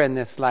poor in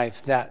this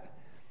life, that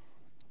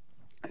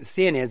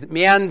sin is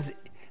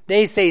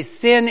they say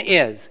sin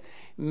is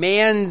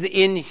man's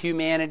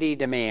inhumanity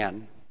to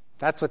man.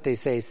 That's what they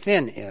say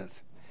sin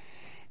is.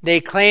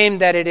 They claim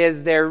that it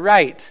is their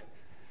right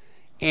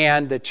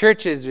and the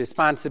church's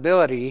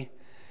responsibility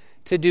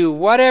to do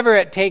whatever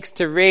it takes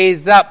to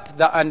raise up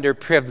the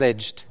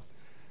underprivileged,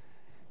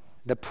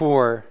 the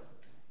poor,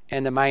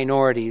 and the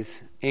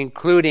minorities,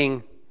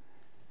 including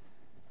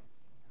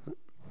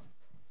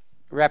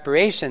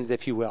reparations,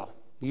 if you will.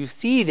 You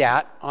see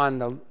that on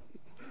the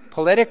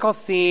political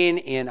scene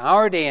in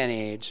our day and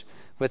age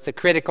with the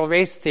critical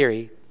race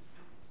theory.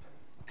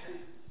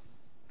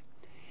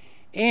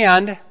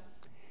 And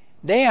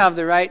they have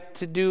the right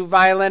to do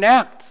violent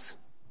acts.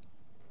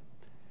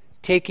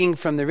 Taking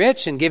from the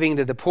rich and giving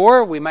to the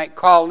poor, we might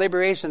call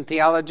liberation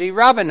theology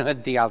Robin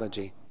Hood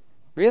theology.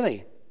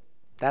 Really,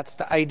 that's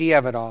the idea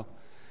of it all.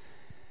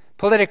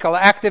 Political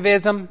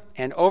activism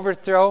and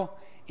overthrow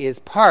is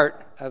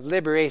part of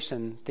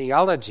liberation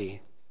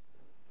theology.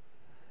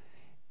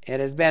 It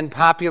has been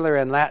popular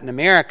in Latin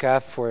America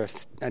for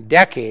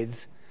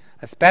decades,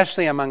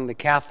 especially among the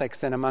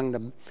Catholics and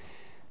among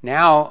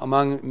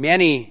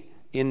many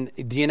in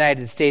the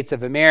United States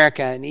of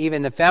America and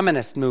even the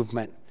feminist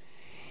movement.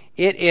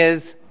 It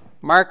is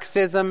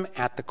Marxism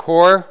at the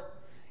core,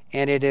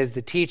 and it is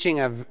the teaching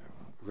of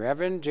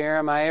Reverend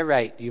Jeremiah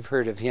Wright. You've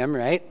heard of him,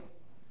 right?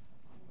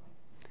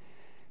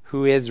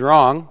 Who is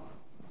wrong,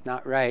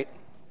 not right,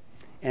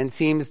 and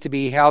seems to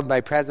be held by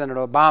President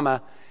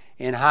Obama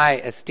in high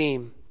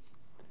esteem.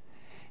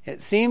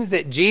 It seems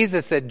that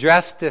Jesus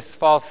addressed this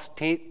false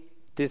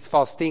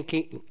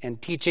thinking and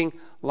teaching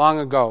long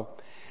ago.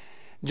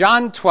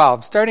 John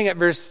 12, starting at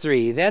verse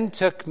 3, then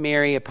took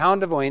Mary a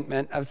pound of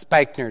ointment of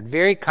spikenard,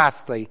 very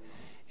costly,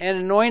 and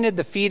anointed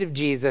the feet of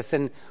Jesus,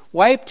 and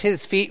wiped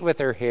his feet with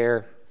her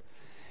hair.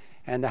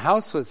 And the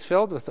house was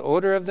filled with the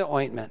odor of the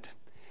ointment.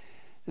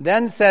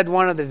 Then said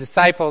one of the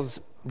disciples,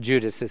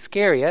 Judas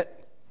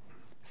Iscariot,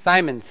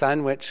 Simon's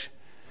son, which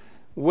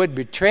would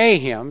betray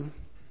him,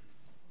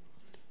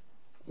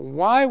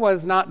 why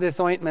was not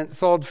this ointment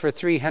sold for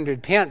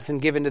 300 pence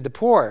and given to the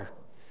poor?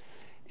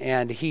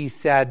 And he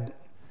said,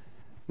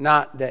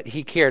 not that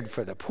he cared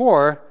for the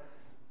poor,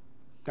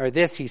 or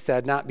this he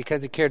said, not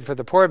because he cared for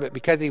the poor, but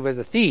because he was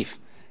a thief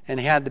and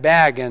had the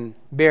bag and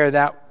bare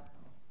that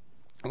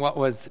what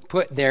was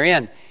put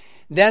therein.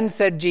 Then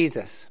said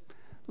Jesus,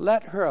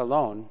 let her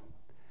alone.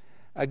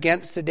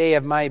 Against the day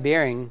of my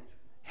bearing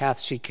hath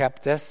she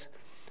kept this.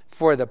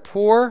 For the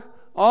poor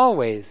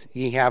always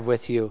ye have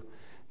with you,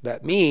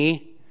 but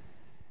me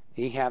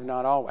ye have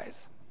not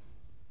always.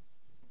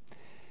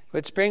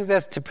 Which brings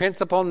us to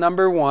principle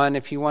number 1,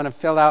 if you want to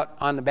fill out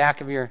on the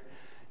back of your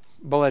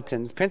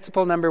bulletins.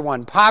 Principle number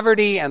 1,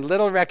 poverty and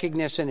little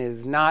recognition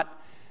is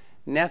not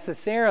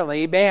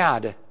necessarily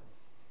bad.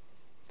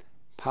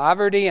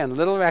 Poverty and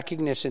little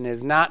recognition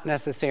is not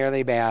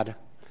necessarily bad.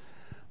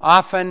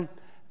 Often,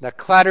 the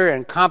clutter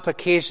and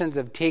complications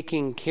of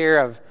taking care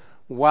of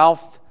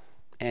wealth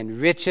and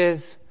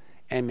riches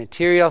and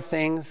material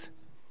things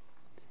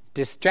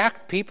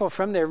distract people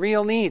from their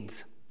real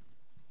needs.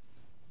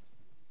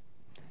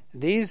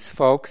 These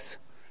folks,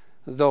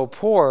 though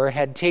poor,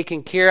 had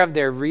taken care of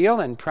their real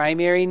and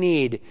primary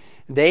need.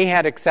 They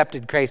had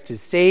accepted Christ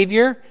as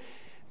Savior,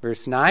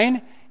 verse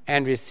 9,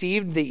 and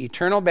received the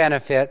eternal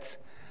benefits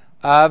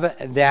of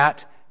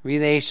that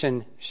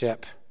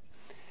relationship.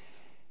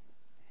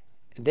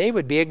 They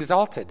would be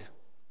exalted.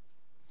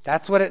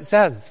 That's what it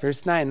says,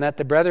 verse 9, let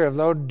the brother of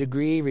low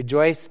degree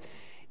rejoice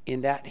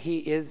in that he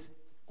is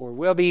or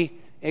will be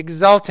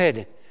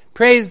exalted.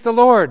 Praise the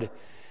Lord.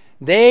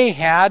 They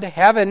had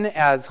heaven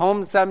as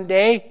home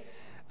someday,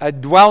 a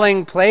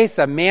dwelling place,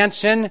 a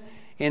mansion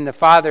in the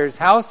Father's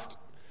house.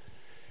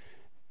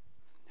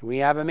 We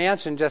have a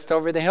mansion just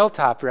over the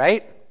hilltop,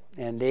 right?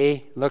 And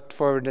they looked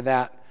forward to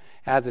that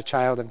as a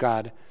child of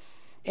God.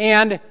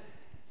 And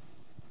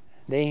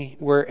they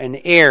were an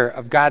heir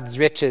of God's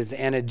riches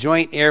and a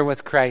joint heir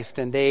with Christ,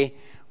 and they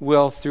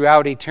will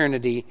throughout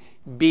eternity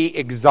be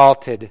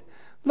exalted.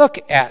 Look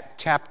at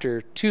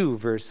chapter 2,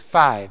 verse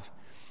 5.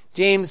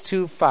 James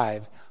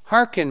 2:5.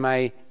 Hearken,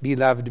 my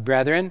beloved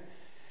brethren,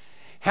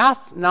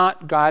 hath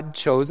not God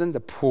chosen the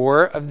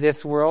poor of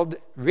this world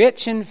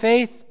rich in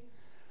faith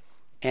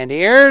and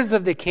heirs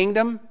of the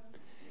kingdom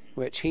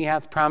which he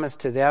hath promised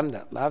to them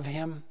that love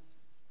him?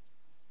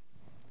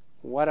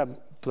 What a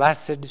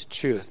blessed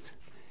truth,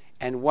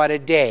 and what a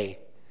day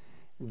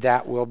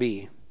that will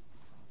be.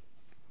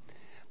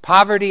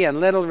 Poverty and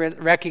little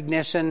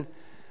recognition,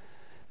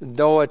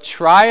 though a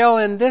trial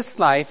in this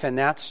life, and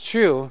that's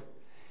true,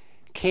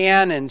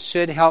 can and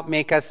should help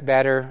make us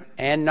better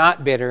and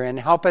not bitter, and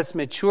help us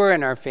mature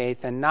in our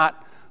faith and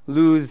not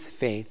lose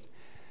faith,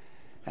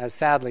 as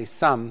sadly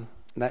some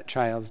let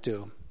trials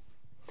do.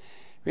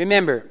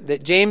 Remember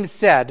that James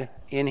said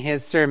in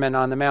his Sermon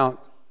on the Mount,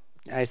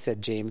 I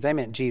said James, I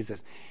meant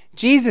Jesus.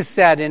 Jesus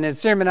said in his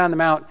Sermon on the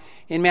Mount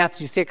in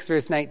Matthew 6,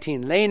 verse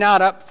 19, lay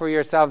not up for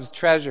yourselves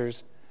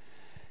treasures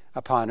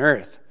upon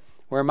earth,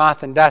 where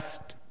moth and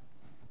rust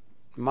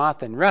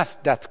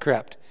doth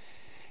corrupt,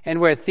 and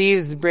where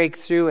thieves break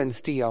through and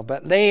steal.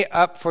 But lay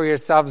up for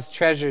yourselves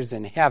treasures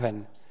in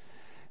heaven,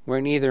 where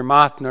neither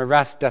moth nor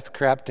rust doth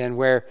corrupt, and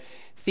where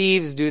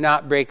thieves do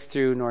not break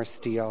through nor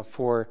steal.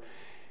 For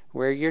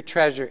where your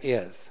treasure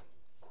is,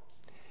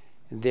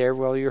 there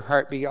will your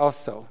heart be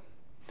also.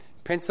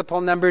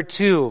 Principle number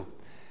 2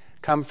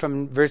 come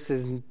from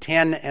verses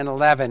 10 and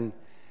 11.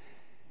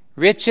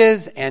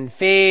 Riches and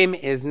fame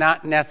is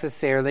not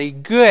necessarily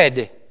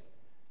good.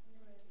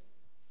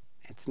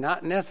 It's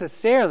not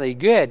necessarily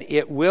good.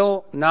 It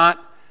will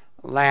not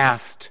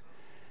last.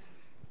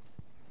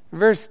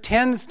 Verse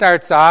 10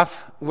 starts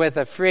off with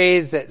a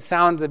phrase that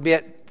sounds a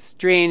bit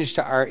strange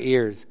to our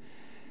ears.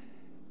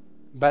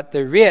 but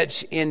the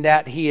rich in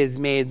that he is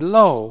made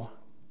low.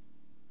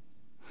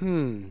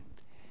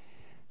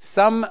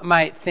 Some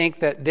might think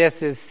that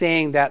this is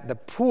saying that the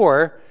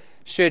poor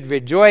should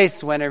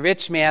rejoice when a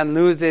rich man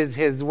loses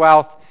his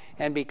wealth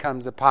and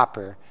becomes a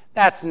pauper.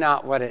 That's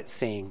not what it's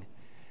saying.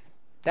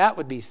 That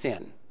would be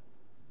sin.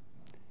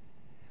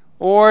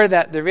 Or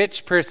that the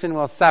rich person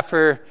will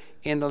suffer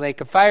in the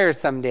lake of fire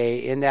someday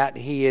in that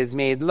he is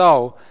made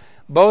low.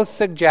 Both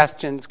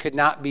suggestions could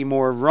not be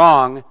more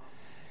wrong.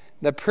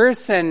 The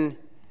person,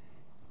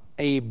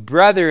 a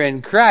brother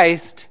in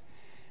Christ,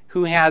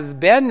 who has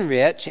been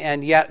rich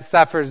and yet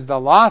suffers the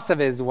loss of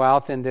his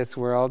wealth in this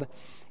world,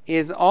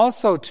 is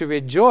also to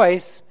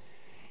rejoice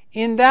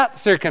in that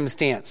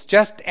circumstance,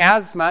 just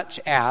as much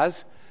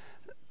as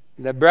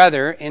the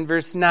brother in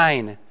verse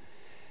 9.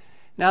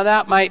 Now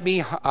that might be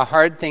a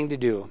hard thing to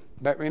do,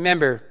 but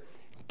remember,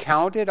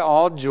 count it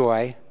all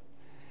joy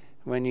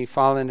when you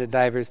fall into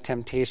divers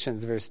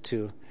temptations, verse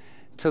 2.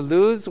 To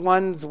lose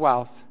one's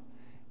wealth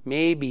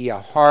may be a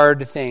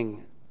hard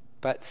thing,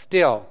 but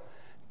still,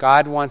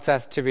 God wants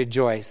us to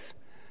rejoice.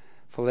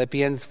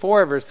 Philippians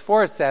 4, verse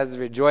 4 says,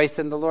 rejoice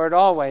in the Lord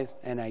always.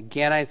 And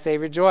again I say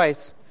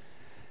rejoice.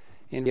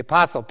 And the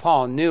Apostle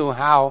Paul knew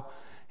how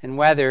and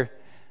whether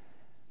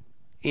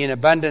in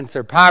abundance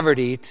or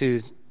poverty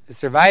to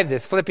survive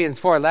this. Philippians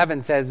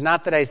 4:11 says,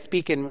 not that I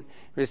speak in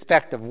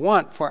respect of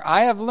want, for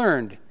I have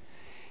learned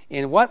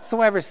in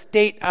whatsoever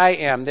state I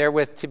am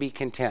therewith to be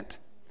content.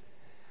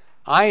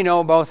 I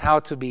know both how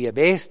to be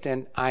abased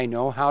and I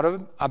know how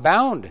to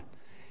abound.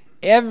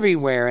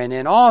 Everywhere and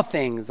in all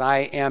things I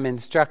am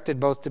instructed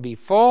both to be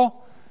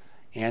full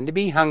and to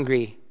be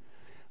hungry,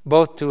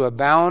 both to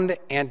abound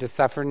and to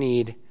suffer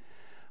need.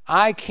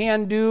 I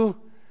can do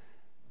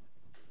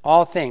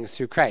all things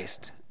through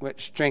Christ,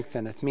 which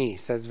strengtheneth me,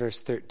 says verse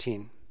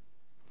 13.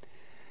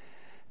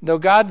 Though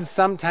God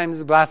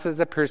sometimes blesses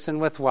a person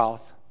with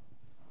wealth,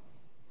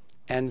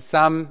 and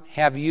some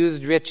have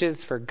used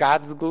riches for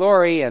God's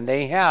glory, and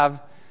they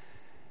have,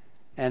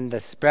 and the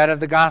spread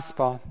of the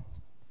gospel.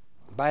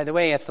 By the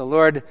way, if the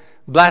Lord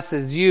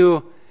blesses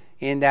you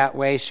in that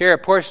way, share a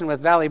portion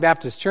with Valley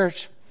Baptist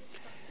Church.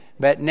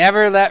 But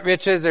never let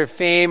riches or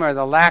fame or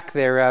the lack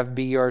thereof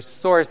be your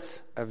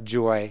source of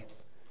joy.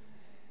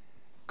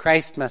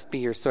 Christ must be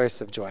your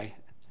source of joy.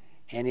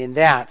 And in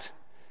that,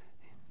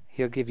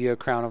 he'll give you a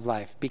crown of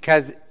life.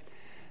 Because,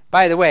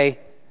 by the way,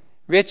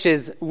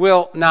 riches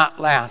will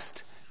not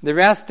last. The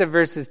rest of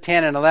verses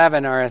 10 and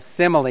 11 are a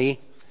simile.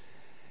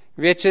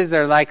 Riches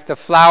are like the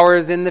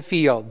flowers in the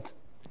field.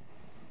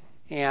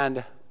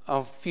 And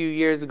a few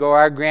years ago,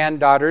 our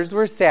granddaughters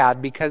were sad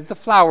because the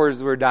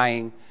flowers were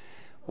dying.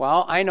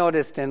 Well, I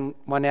noticed in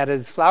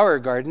Juaneta's flower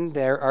garden,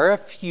 there are a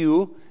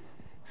few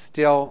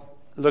still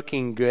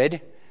looking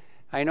good.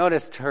 I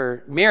noticed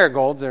her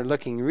marigolds are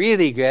looking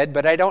really good,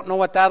 but I don't know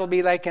what that'll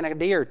be like in a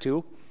day or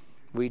two.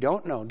 We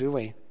don't know, do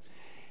we?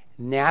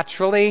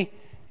 Naturally,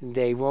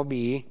 they will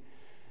be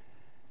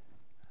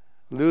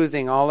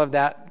losing all of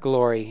that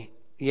glory.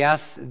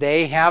 Yes,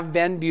 they have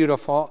been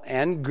beautiful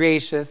and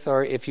gracious,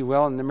 or if you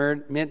will, in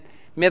the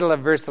middle of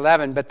verse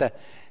 11, but the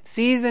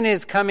season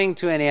is coming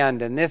to an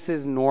end, and this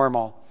is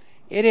normal.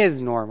 It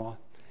is normal.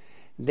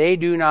 They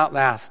do not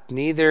last,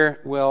 neither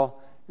will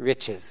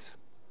riches.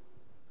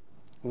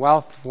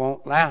 Wealth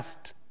won't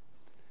last.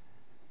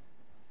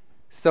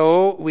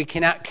 So we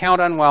cannot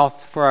count on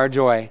wealth for our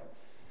joy.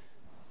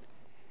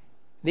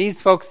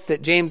 These folks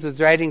that James was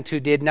writing to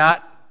did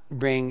not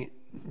bring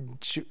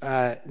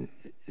the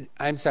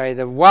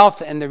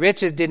wealth and the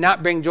riches did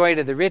not bring joy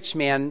to the rich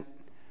man.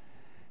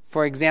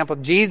 For example,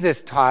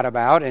 Jesus taught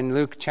about in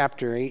Luke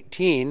chapter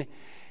 18,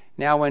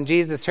 now when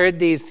Jesus heard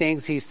these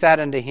things, he said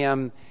unto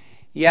him,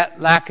 yet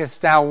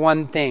lackest thou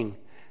one thing.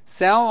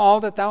 Sell all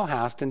that thou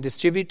hast and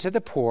distribute to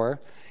the poor,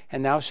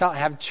 and thou shalt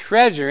have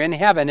treasure in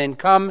heaven, and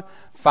come,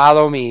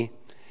 follow me.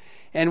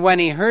 And when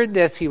he heard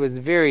this, he was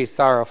very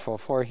sorrowful,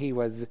 for he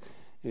was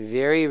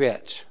very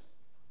rich.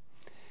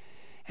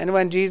 And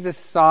when Jesus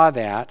saw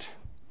that,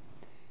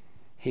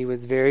 he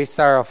was very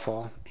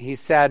sorrowful. He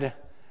said,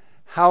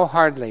 how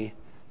hardly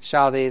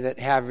shall they that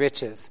have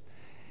riches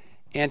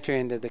enter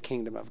into the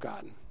kingdom of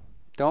God.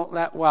 Don't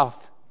let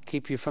wealth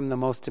keep you from the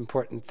most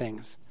important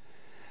things.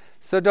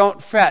 So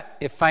don't fret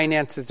if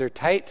finances are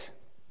tight.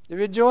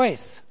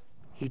 Rejoice.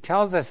 He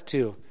tells us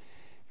to.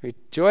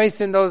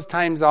 Rejoice in those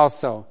times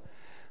also.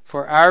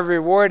 For our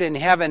reward in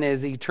heaven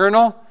is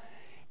eternal,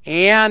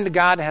 and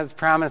God has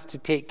promised to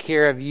take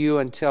care of you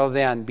until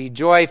then. Be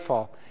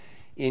joyful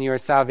in your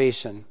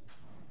salvation.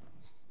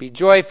 Be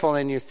joyful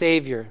in your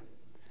Savior.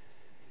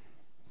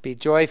 Be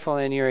joyful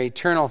in your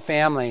eternal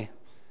family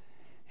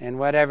and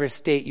whatever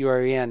state you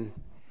are in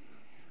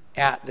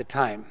at the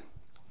time.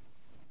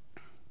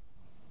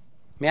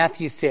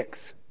 Matthew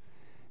 6,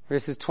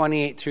 verses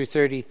 28 through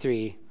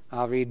 33.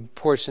 I'll read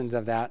portions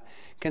of that.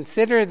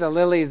 Consider the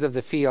lilies of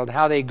the field,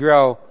 how they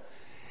grow.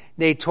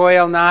 They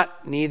toil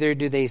not, neither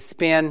do they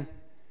spin.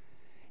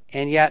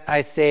 And yet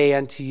I say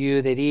unto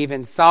you that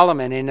even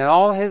Solomon in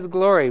all his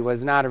glory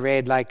was not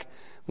arrayed like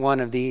one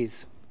of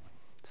these.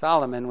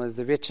 Solomon was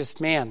the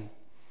richest man.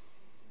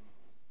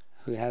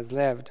 who has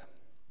lived.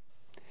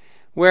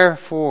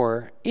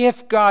 Wherefore,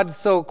 if God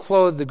so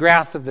clothe the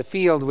grass of the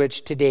field,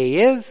 which today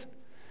is,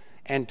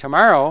 and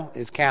tomorrow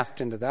is cast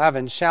into the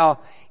oven,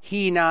 shall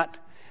he not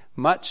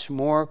much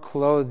more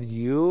clothe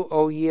you,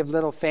 O ye of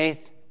little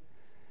faith?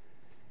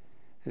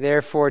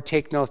 Therefore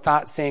take no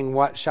thought, saying,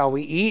 what shall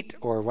we eat,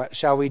 or what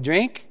shall we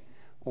drink,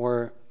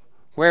 or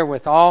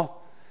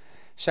wherewithal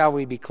shall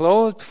we be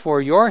clothed?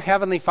 For your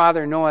heavenly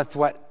Father knoweth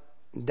what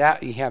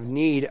that ye have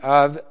need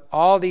of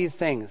all these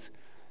things.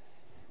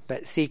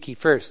 But seek ye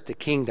first the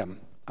kingdom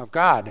of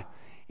God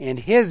and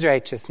his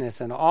righteousness,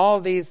 and all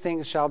these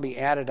things shall be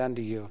added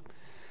unto you.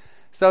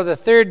 So the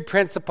third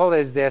principle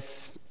is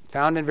this,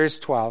 found in verse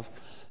 12.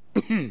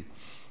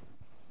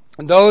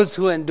 Those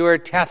who endure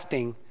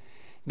testing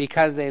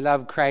because they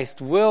love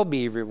Christ will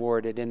be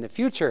rewarded in the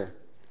future.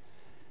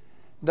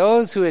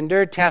 Those who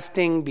endure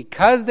testing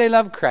because they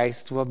love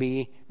Christ will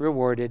be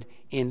rewarded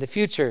in the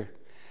future.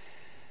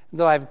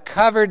 Though I've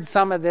covered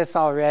some of this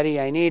already,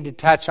 I need to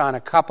touch on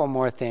a couple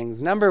more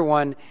things. Number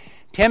one,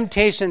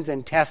 temptations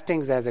and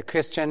testings as a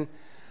Christian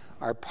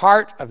are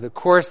part of the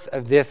course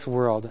of this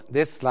world,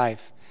 this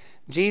life.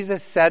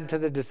 Jesus said to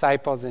the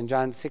disciples in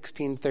John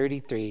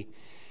 16:33,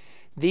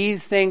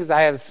 these things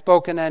I have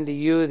spoken unto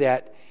you,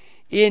 that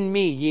in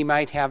me ye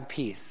might have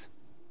peace.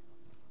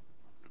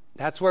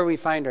 That's where we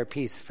find our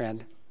peace,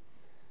 friend.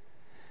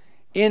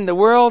 In the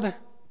world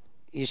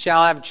ye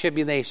shall have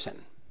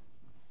tribulation.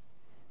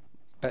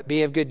 But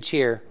be of good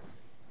cheer.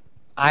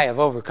 I have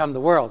overcome the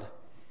world.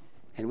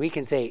 And we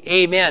can say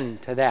amen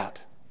to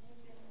that.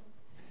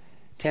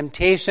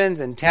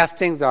 Temptations and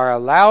testings are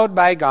allowed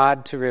by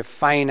God to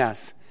refine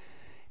us.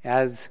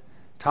 As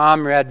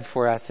Tom read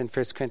for us in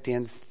 1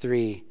 Corinthians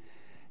 3.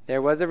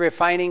 There was a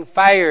refining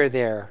fire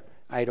there.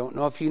 I don't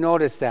know if you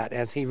noticed that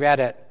as he read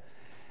it.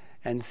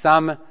 And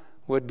some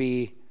would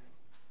be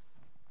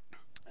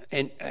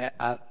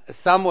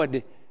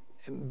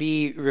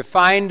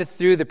refined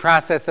through the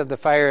process of the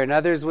fire, and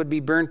others would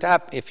be burnt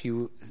up, if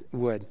you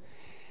would.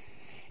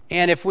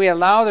 And if we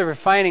allow the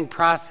refining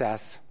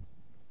process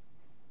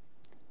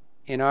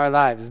in our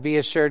lives, be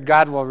assured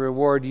God will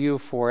reward you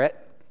for it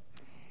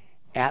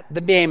at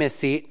the Bema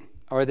seat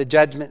or the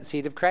judgment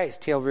seat of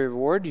Christ. He'll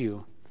reward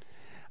you.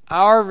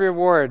 Our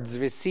rewards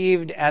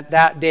received at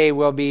that day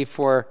will be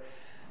for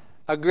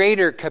a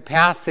greater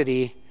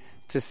capacity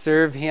to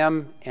serve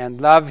him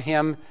and love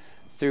him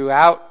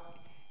throughout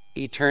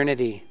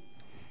eternity.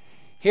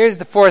 Here's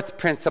the fourth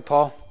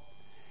principle,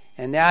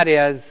 and that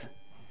is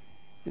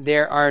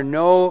there are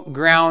no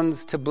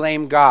grounds to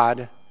blame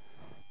God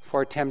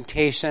for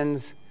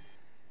temptations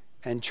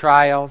and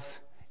trials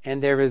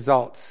and their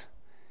results.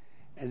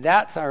 And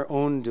that's our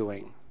own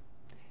doing.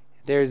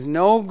 There's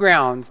no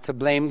grounds to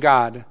blame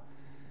God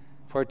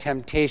for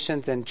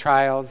temptations and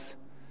trials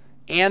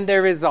and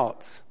their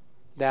results.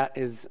 That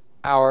is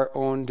our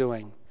own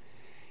doing.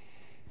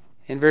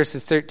 In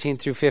verses 13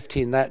 through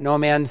 15, let no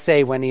man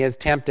say when he is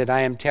tempted,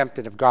 I am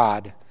tempted of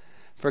God.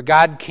 For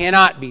God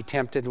cannot be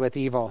tempted with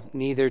evil,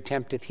 neither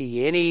tempteth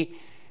he any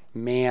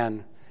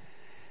man.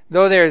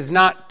 Though there is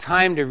not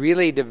time to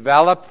really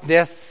develop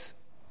this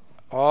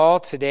all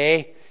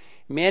today,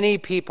 many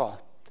people,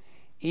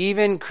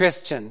 even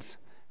Christians,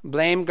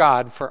 blame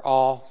God for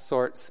all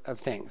sorts of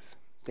things.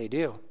 They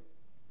do.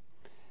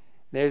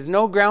 There's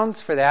no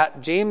grounds for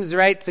that. James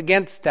writes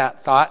against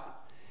that thought.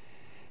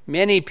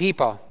 Many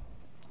people,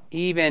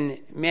 even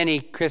many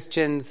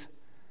Christians,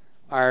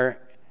 are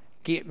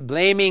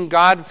blaming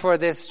God for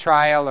this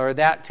trial or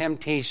that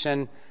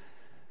temptation.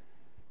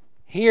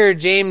 Here,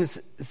 James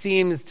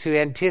seems to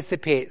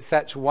anticipate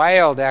such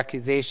wild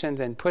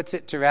accusations and puts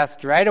it to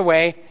rest right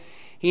away.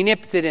 He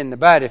nips it in the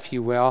bud, if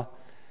you will,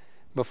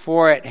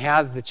 before it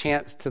has the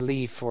chance to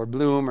leaf or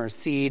bloom or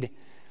seed,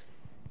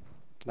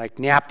 like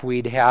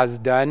knapweed has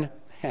done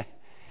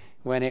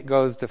when it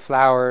goes to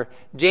flower.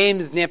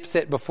 James nips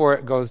it before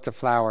it goes to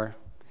flower.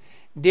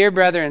 Dear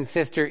brother and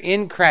sister,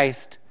 in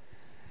Christ,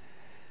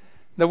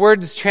 the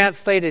words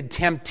translated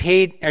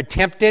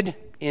tempted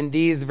in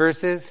these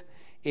verses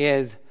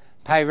is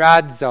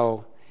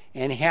pyradzo,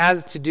 and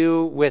has to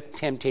do with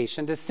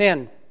temptation to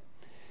sin,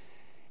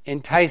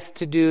 enticed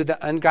to do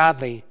the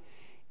ungodly.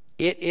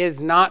 It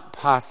is not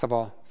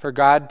possible for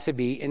God to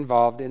be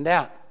involved in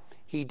that.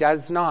 He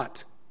does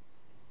not.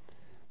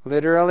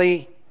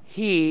 Literally,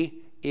 he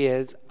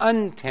is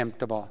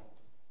untemptable.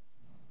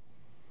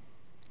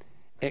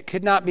 It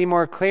could not be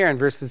more clear in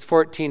verses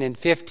 14 and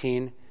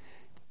 15.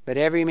 But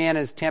every man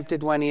is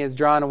tempted when he is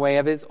drawn away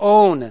of his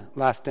own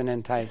lust and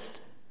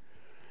enticed.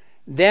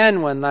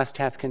 Then when lust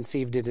hath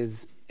conceived,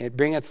 it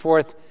bringeth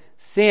forth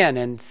sin.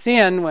 And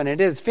sin, when it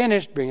is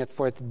finished, bringeth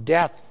forth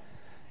death.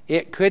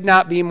 It could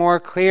not be more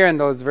clear in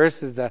those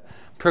verses, the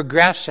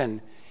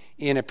progression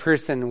in a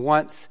person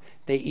once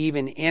they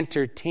even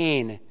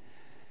entertain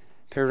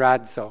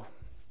pyradzo.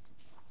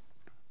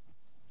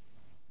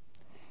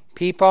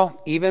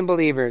 People, even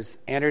believers,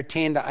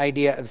 entertain the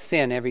idea of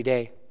sin every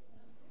day.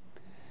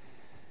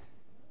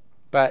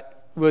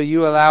 But will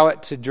you allow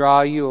it to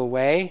draw you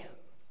away?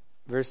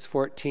 Verse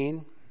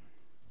 14.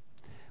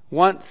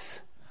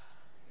 Once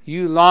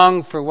you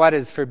long for what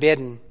is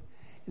forbidden,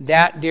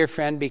 that, dear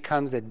friend,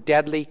 becomes a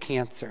deadly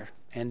cancer.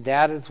 And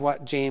that is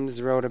what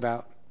James wrote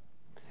about.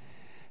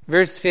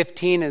 Verse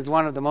 15 is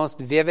one of the most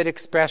vivid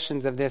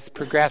expressions of this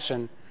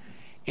progression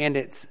and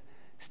its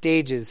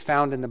stages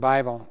found in the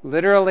Bible.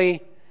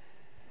 Literally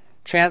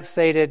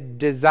translated,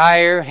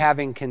 desire,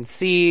 having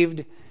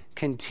conceived,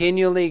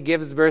 continually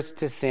gives birth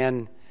to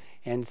sin,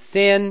 and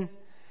sin,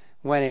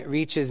 when it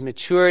reaches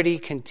maturity,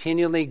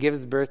 continually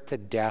gives birth to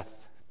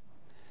death.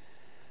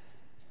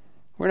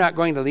 We're not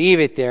going to leave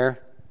it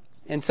there.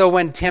 And so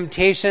when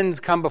temptations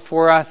come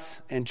before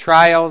us and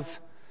trials,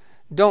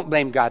 don't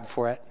blame God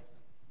for it.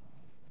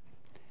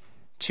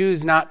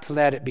 Choose not to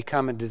let it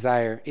become a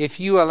desire. If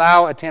you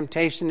allow a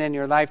temptation in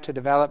your life to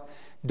develop,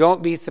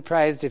 don't be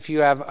surprised if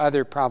you have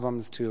other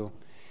problems too.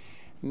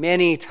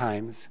 Many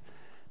times,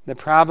 the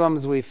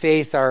problems we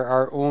face are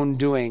our own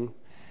doing.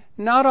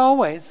 Not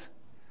always,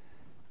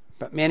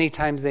 but many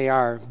times they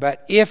are.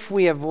 But if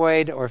we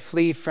avoid or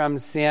flee from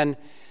sin,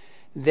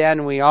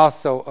 then we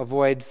also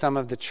avoid some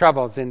of the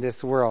troubles in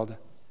this world.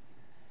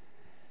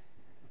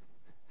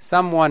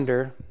 Some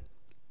wonder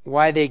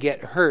why they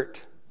get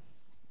hurt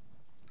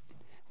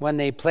when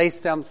they place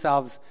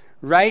themselves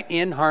right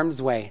in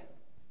harm's way.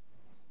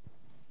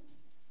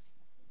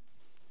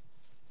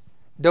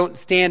 Don't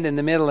stand in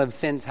the middle of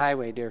sin's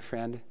highway, dear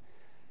friend,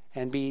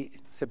 and be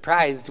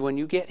surprised when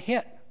you get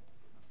hit.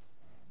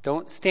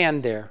 Don't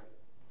stand there.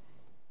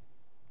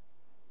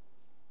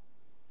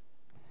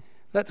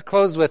 Let's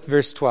close with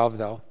verse 12,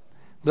 though.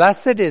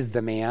 Blessed is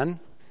the man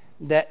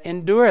that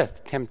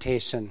endureth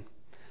temptation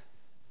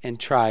and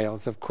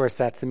trials. Of course,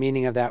 that's the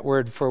meaning of that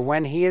word. For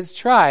when he is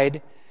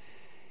tried,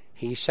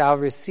 he shall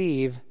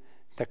receive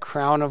the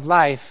crown of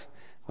life,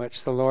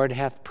 which the Lord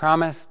hath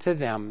promised to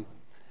them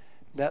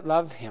that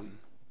love him.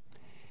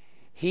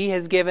 He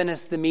has given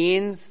us the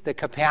means, the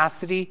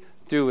capacity,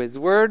 through his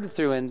word,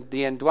 through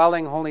the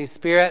indwelling Holy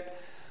Spirit,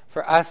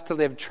 for us to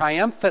live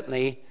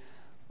triumphantly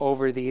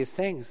over these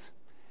things.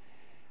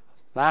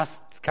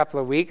 Last couple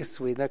of weeks,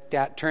 we looked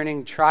at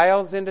turning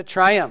trials into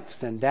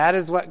triumphs, and that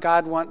is what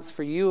God wants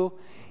for you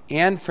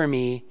and for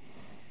me.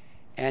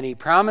 And he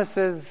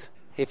promises,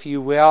 if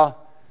you will,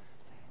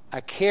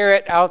 a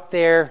carrot out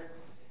there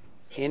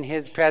in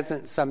his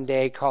presence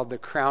someday called the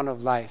crown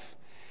of life,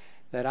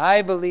 that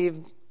I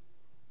believe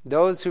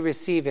those who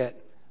receive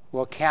it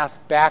will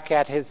cast back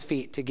at his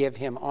feet to give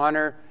him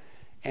honor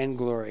and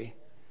glory.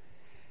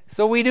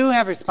 So we do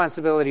have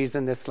responsibilities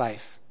in this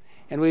life,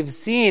 and we've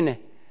seen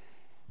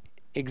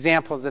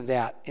examples of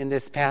that in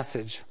this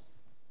passage.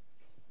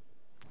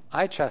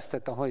 I trust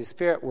that the Holy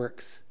Spirit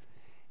works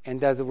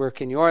and does a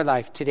work in your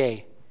life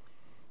today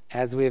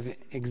as we've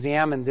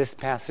examined this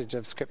passage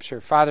of Scripture.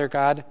 Father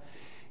God,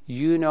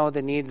 you know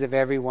the needs of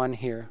everyone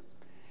here.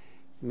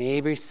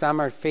 Maybe some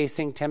are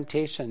facing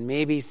temptation.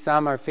 Maybe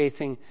some are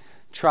facing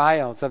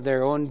trials of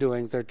their own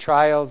doings, or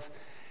trials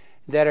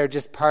that are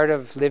just part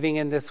of living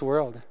in this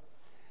world.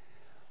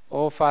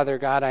 Oh, Father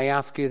God, I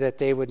ask you that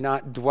they would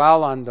not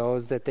dwell on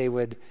those, that they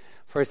would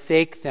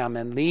forsake them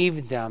and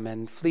leave them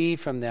and flee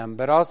from them.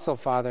 But also,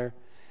 Father,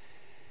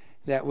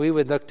 that we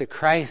would look to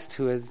Christ,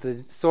 who is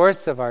the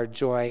source of our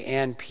joy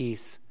and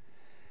peace.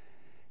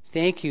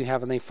 Thank you,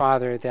 Heavenly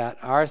Father, that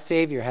our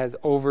Savior has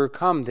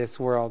overcome this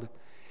world,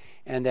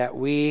 and that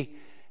we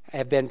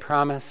have been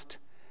promised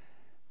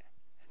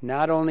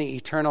not only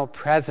eternal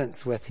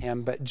presence with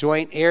him, but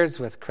joint heirs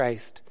with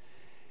Christ,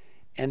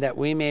 and that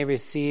we may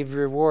receive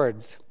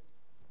rewards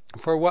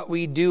for what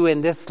we do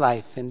in this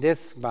life, in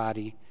this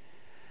body.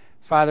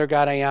 Father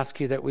God, I ask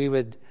you that we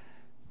would,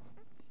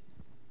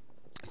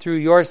 through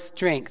your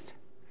strength,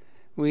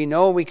 we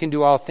know we can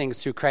do all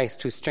things through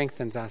Christ who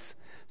strengthens us.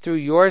 Through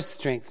your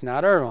strength,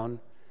 not our own,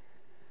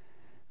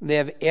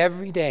 live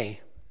every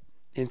day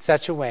in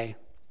such a way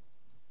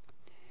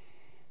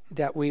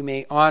that we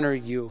may honor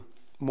you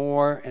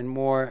more and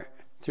more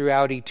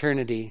throughout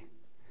eternity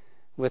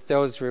with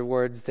those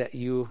rewards that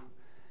you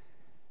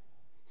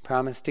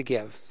promise to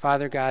give.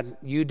 Father God,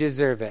 you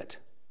deserve it.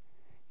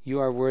 You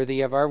are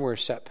worthy of our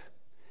worship,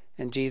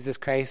 and Jesus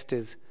Christ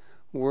is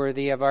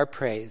worthy of our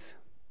praise.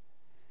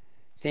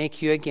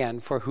 Thank you again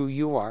for who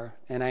you are,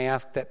 and I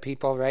ask that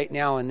people right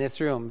now in this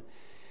room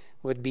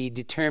would be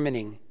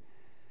determining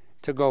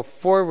to go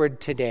forward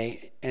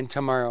today and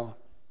tomorrow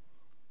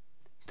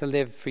to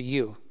live for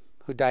you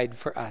who died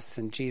for us.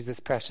 In Jesus'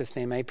 precious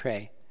name I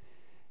pray.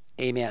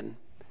 Amen.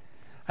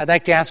 I'd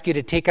like to ask you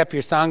to take up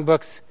your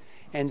songbooks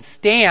and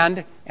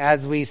stand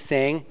as we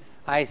sing,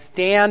 I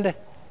stand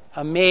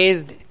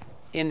amazed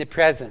in the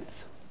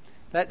presence.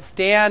 Let's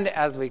stand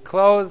as we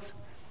close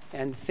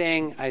and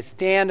sing, I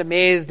stand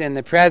amazed in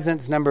the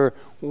presence, number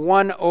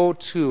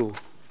 102.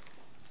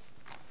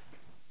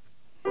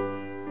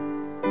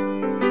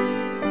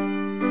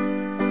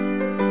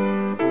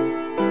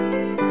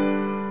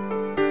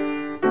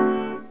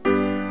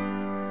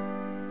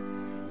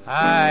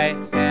 I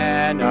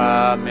stand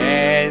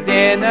amazed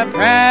in the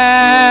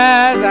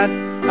presence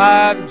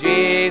of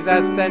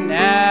Jesus the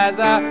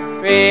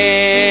Nazarene,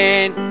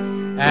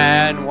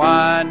 and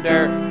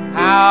wonder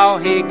how how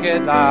he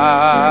could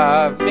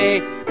love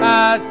me,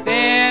 a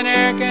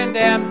sinner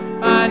condemned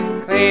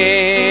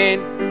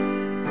unclean.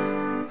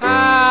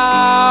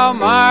 How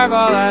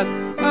marvelous,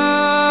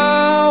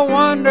 how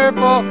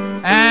wonderful,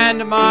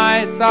 and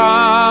my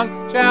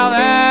song shall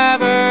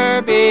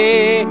ever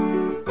be.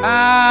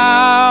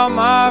 How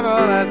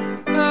marvelous,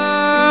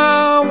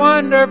 how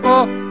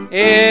wonderful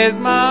is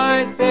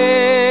my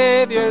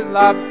Savior's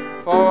love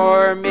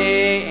for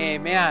me.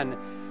 Amen.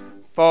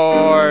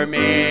 For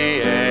me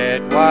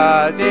it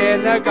was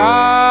in the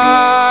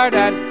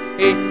garden.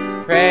 He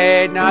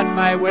prayed, not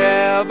my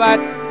will, but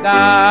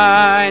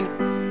thine.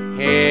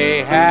 He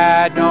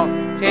had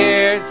no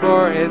tears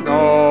for his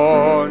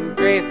own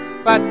grief,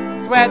 but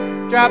sweat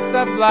drops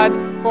of blood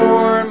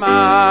for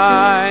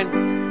mine.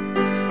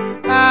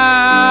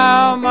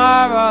 How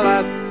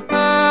marvelous,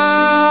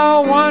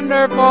 how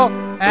wonderful,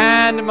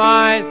 and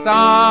my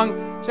song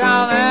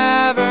shall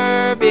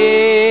ever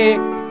be.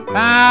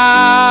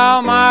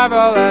 How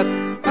marvelous,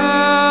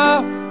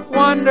 how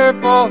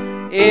wonderful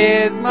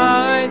is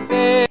my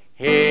Savior.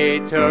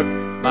 He took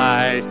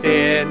my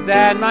sins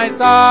and my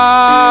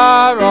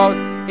sorrows,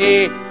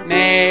 he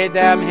made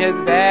them his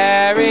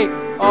very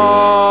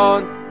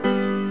own.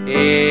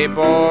 He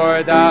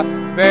bore the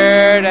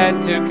burden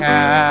to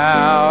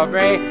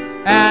Calvary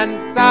and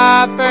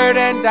suffered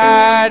and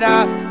died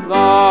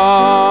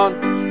alone.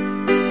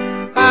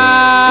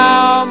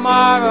 How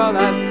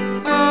marvelous,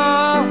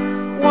 how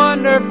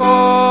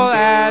wonderful,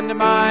 and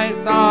my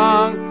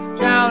song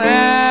shall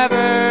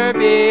ever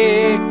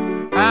be.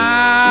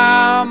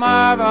 How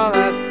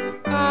marvelous,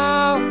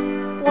 how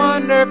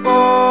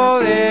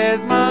wonderful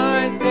is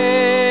my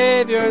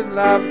Savior's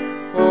love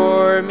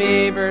for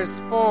me. Verse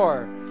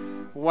 4.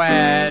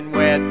 When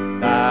with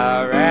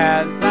the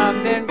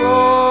ransomed in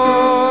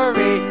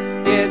glory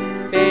his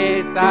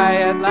face I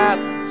at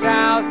last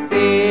shall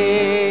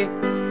see,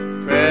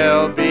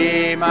 'twill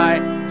be my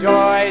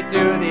joy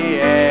through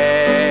the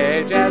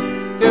ages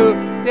to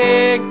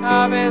sing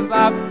of his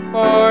love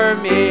for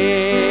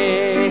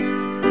me.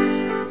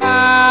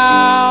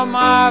 How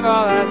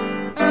marvelous,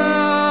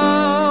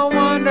 how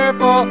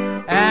wonderful,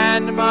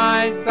 and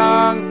my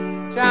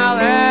song shall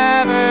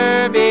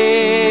ever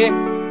be.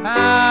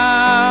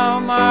 How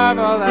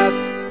marvelous,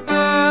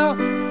 how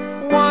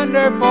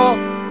wonderful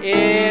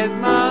is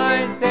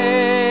my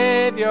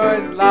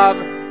Savior's love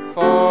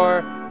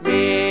for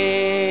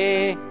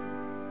me.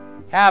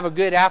 Have a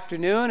good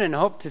afternoon and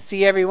hope to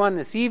see everyone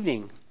this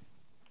evening.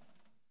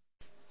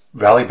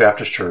 Valley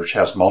Baptist Church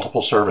has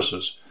multiple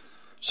services.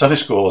 Sunday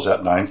school is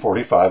at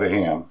 9:45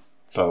 a.m.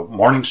 The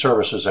morning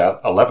service is at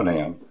 11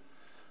 a.m.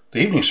 The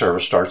evening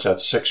service starts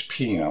at 6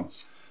 p.m.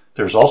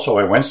 There's also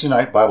a Wednesday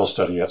night Bible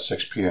study at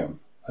 6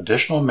 p.m.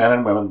 Additional men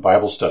and women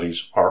Bible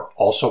studies are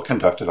also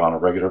conducted on a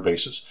regular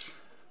basis.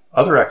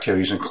 Other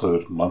activities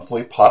include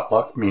monthly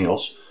potluck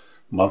meals,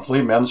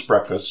 monthly men's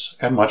breakfasts,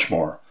 and much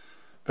more.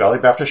 Valley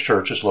Baptist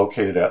Church is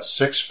located at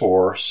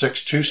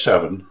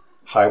 64627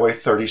 Highway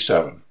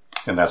 37,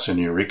 and that's in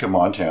Eureka,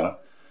 Montana.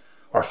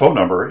 Our phone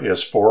number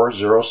is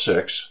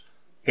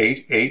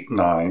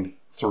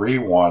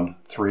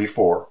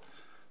 406-889-3134.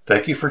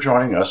 Thank you for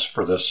joining us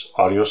for this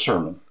audio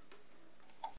sermon.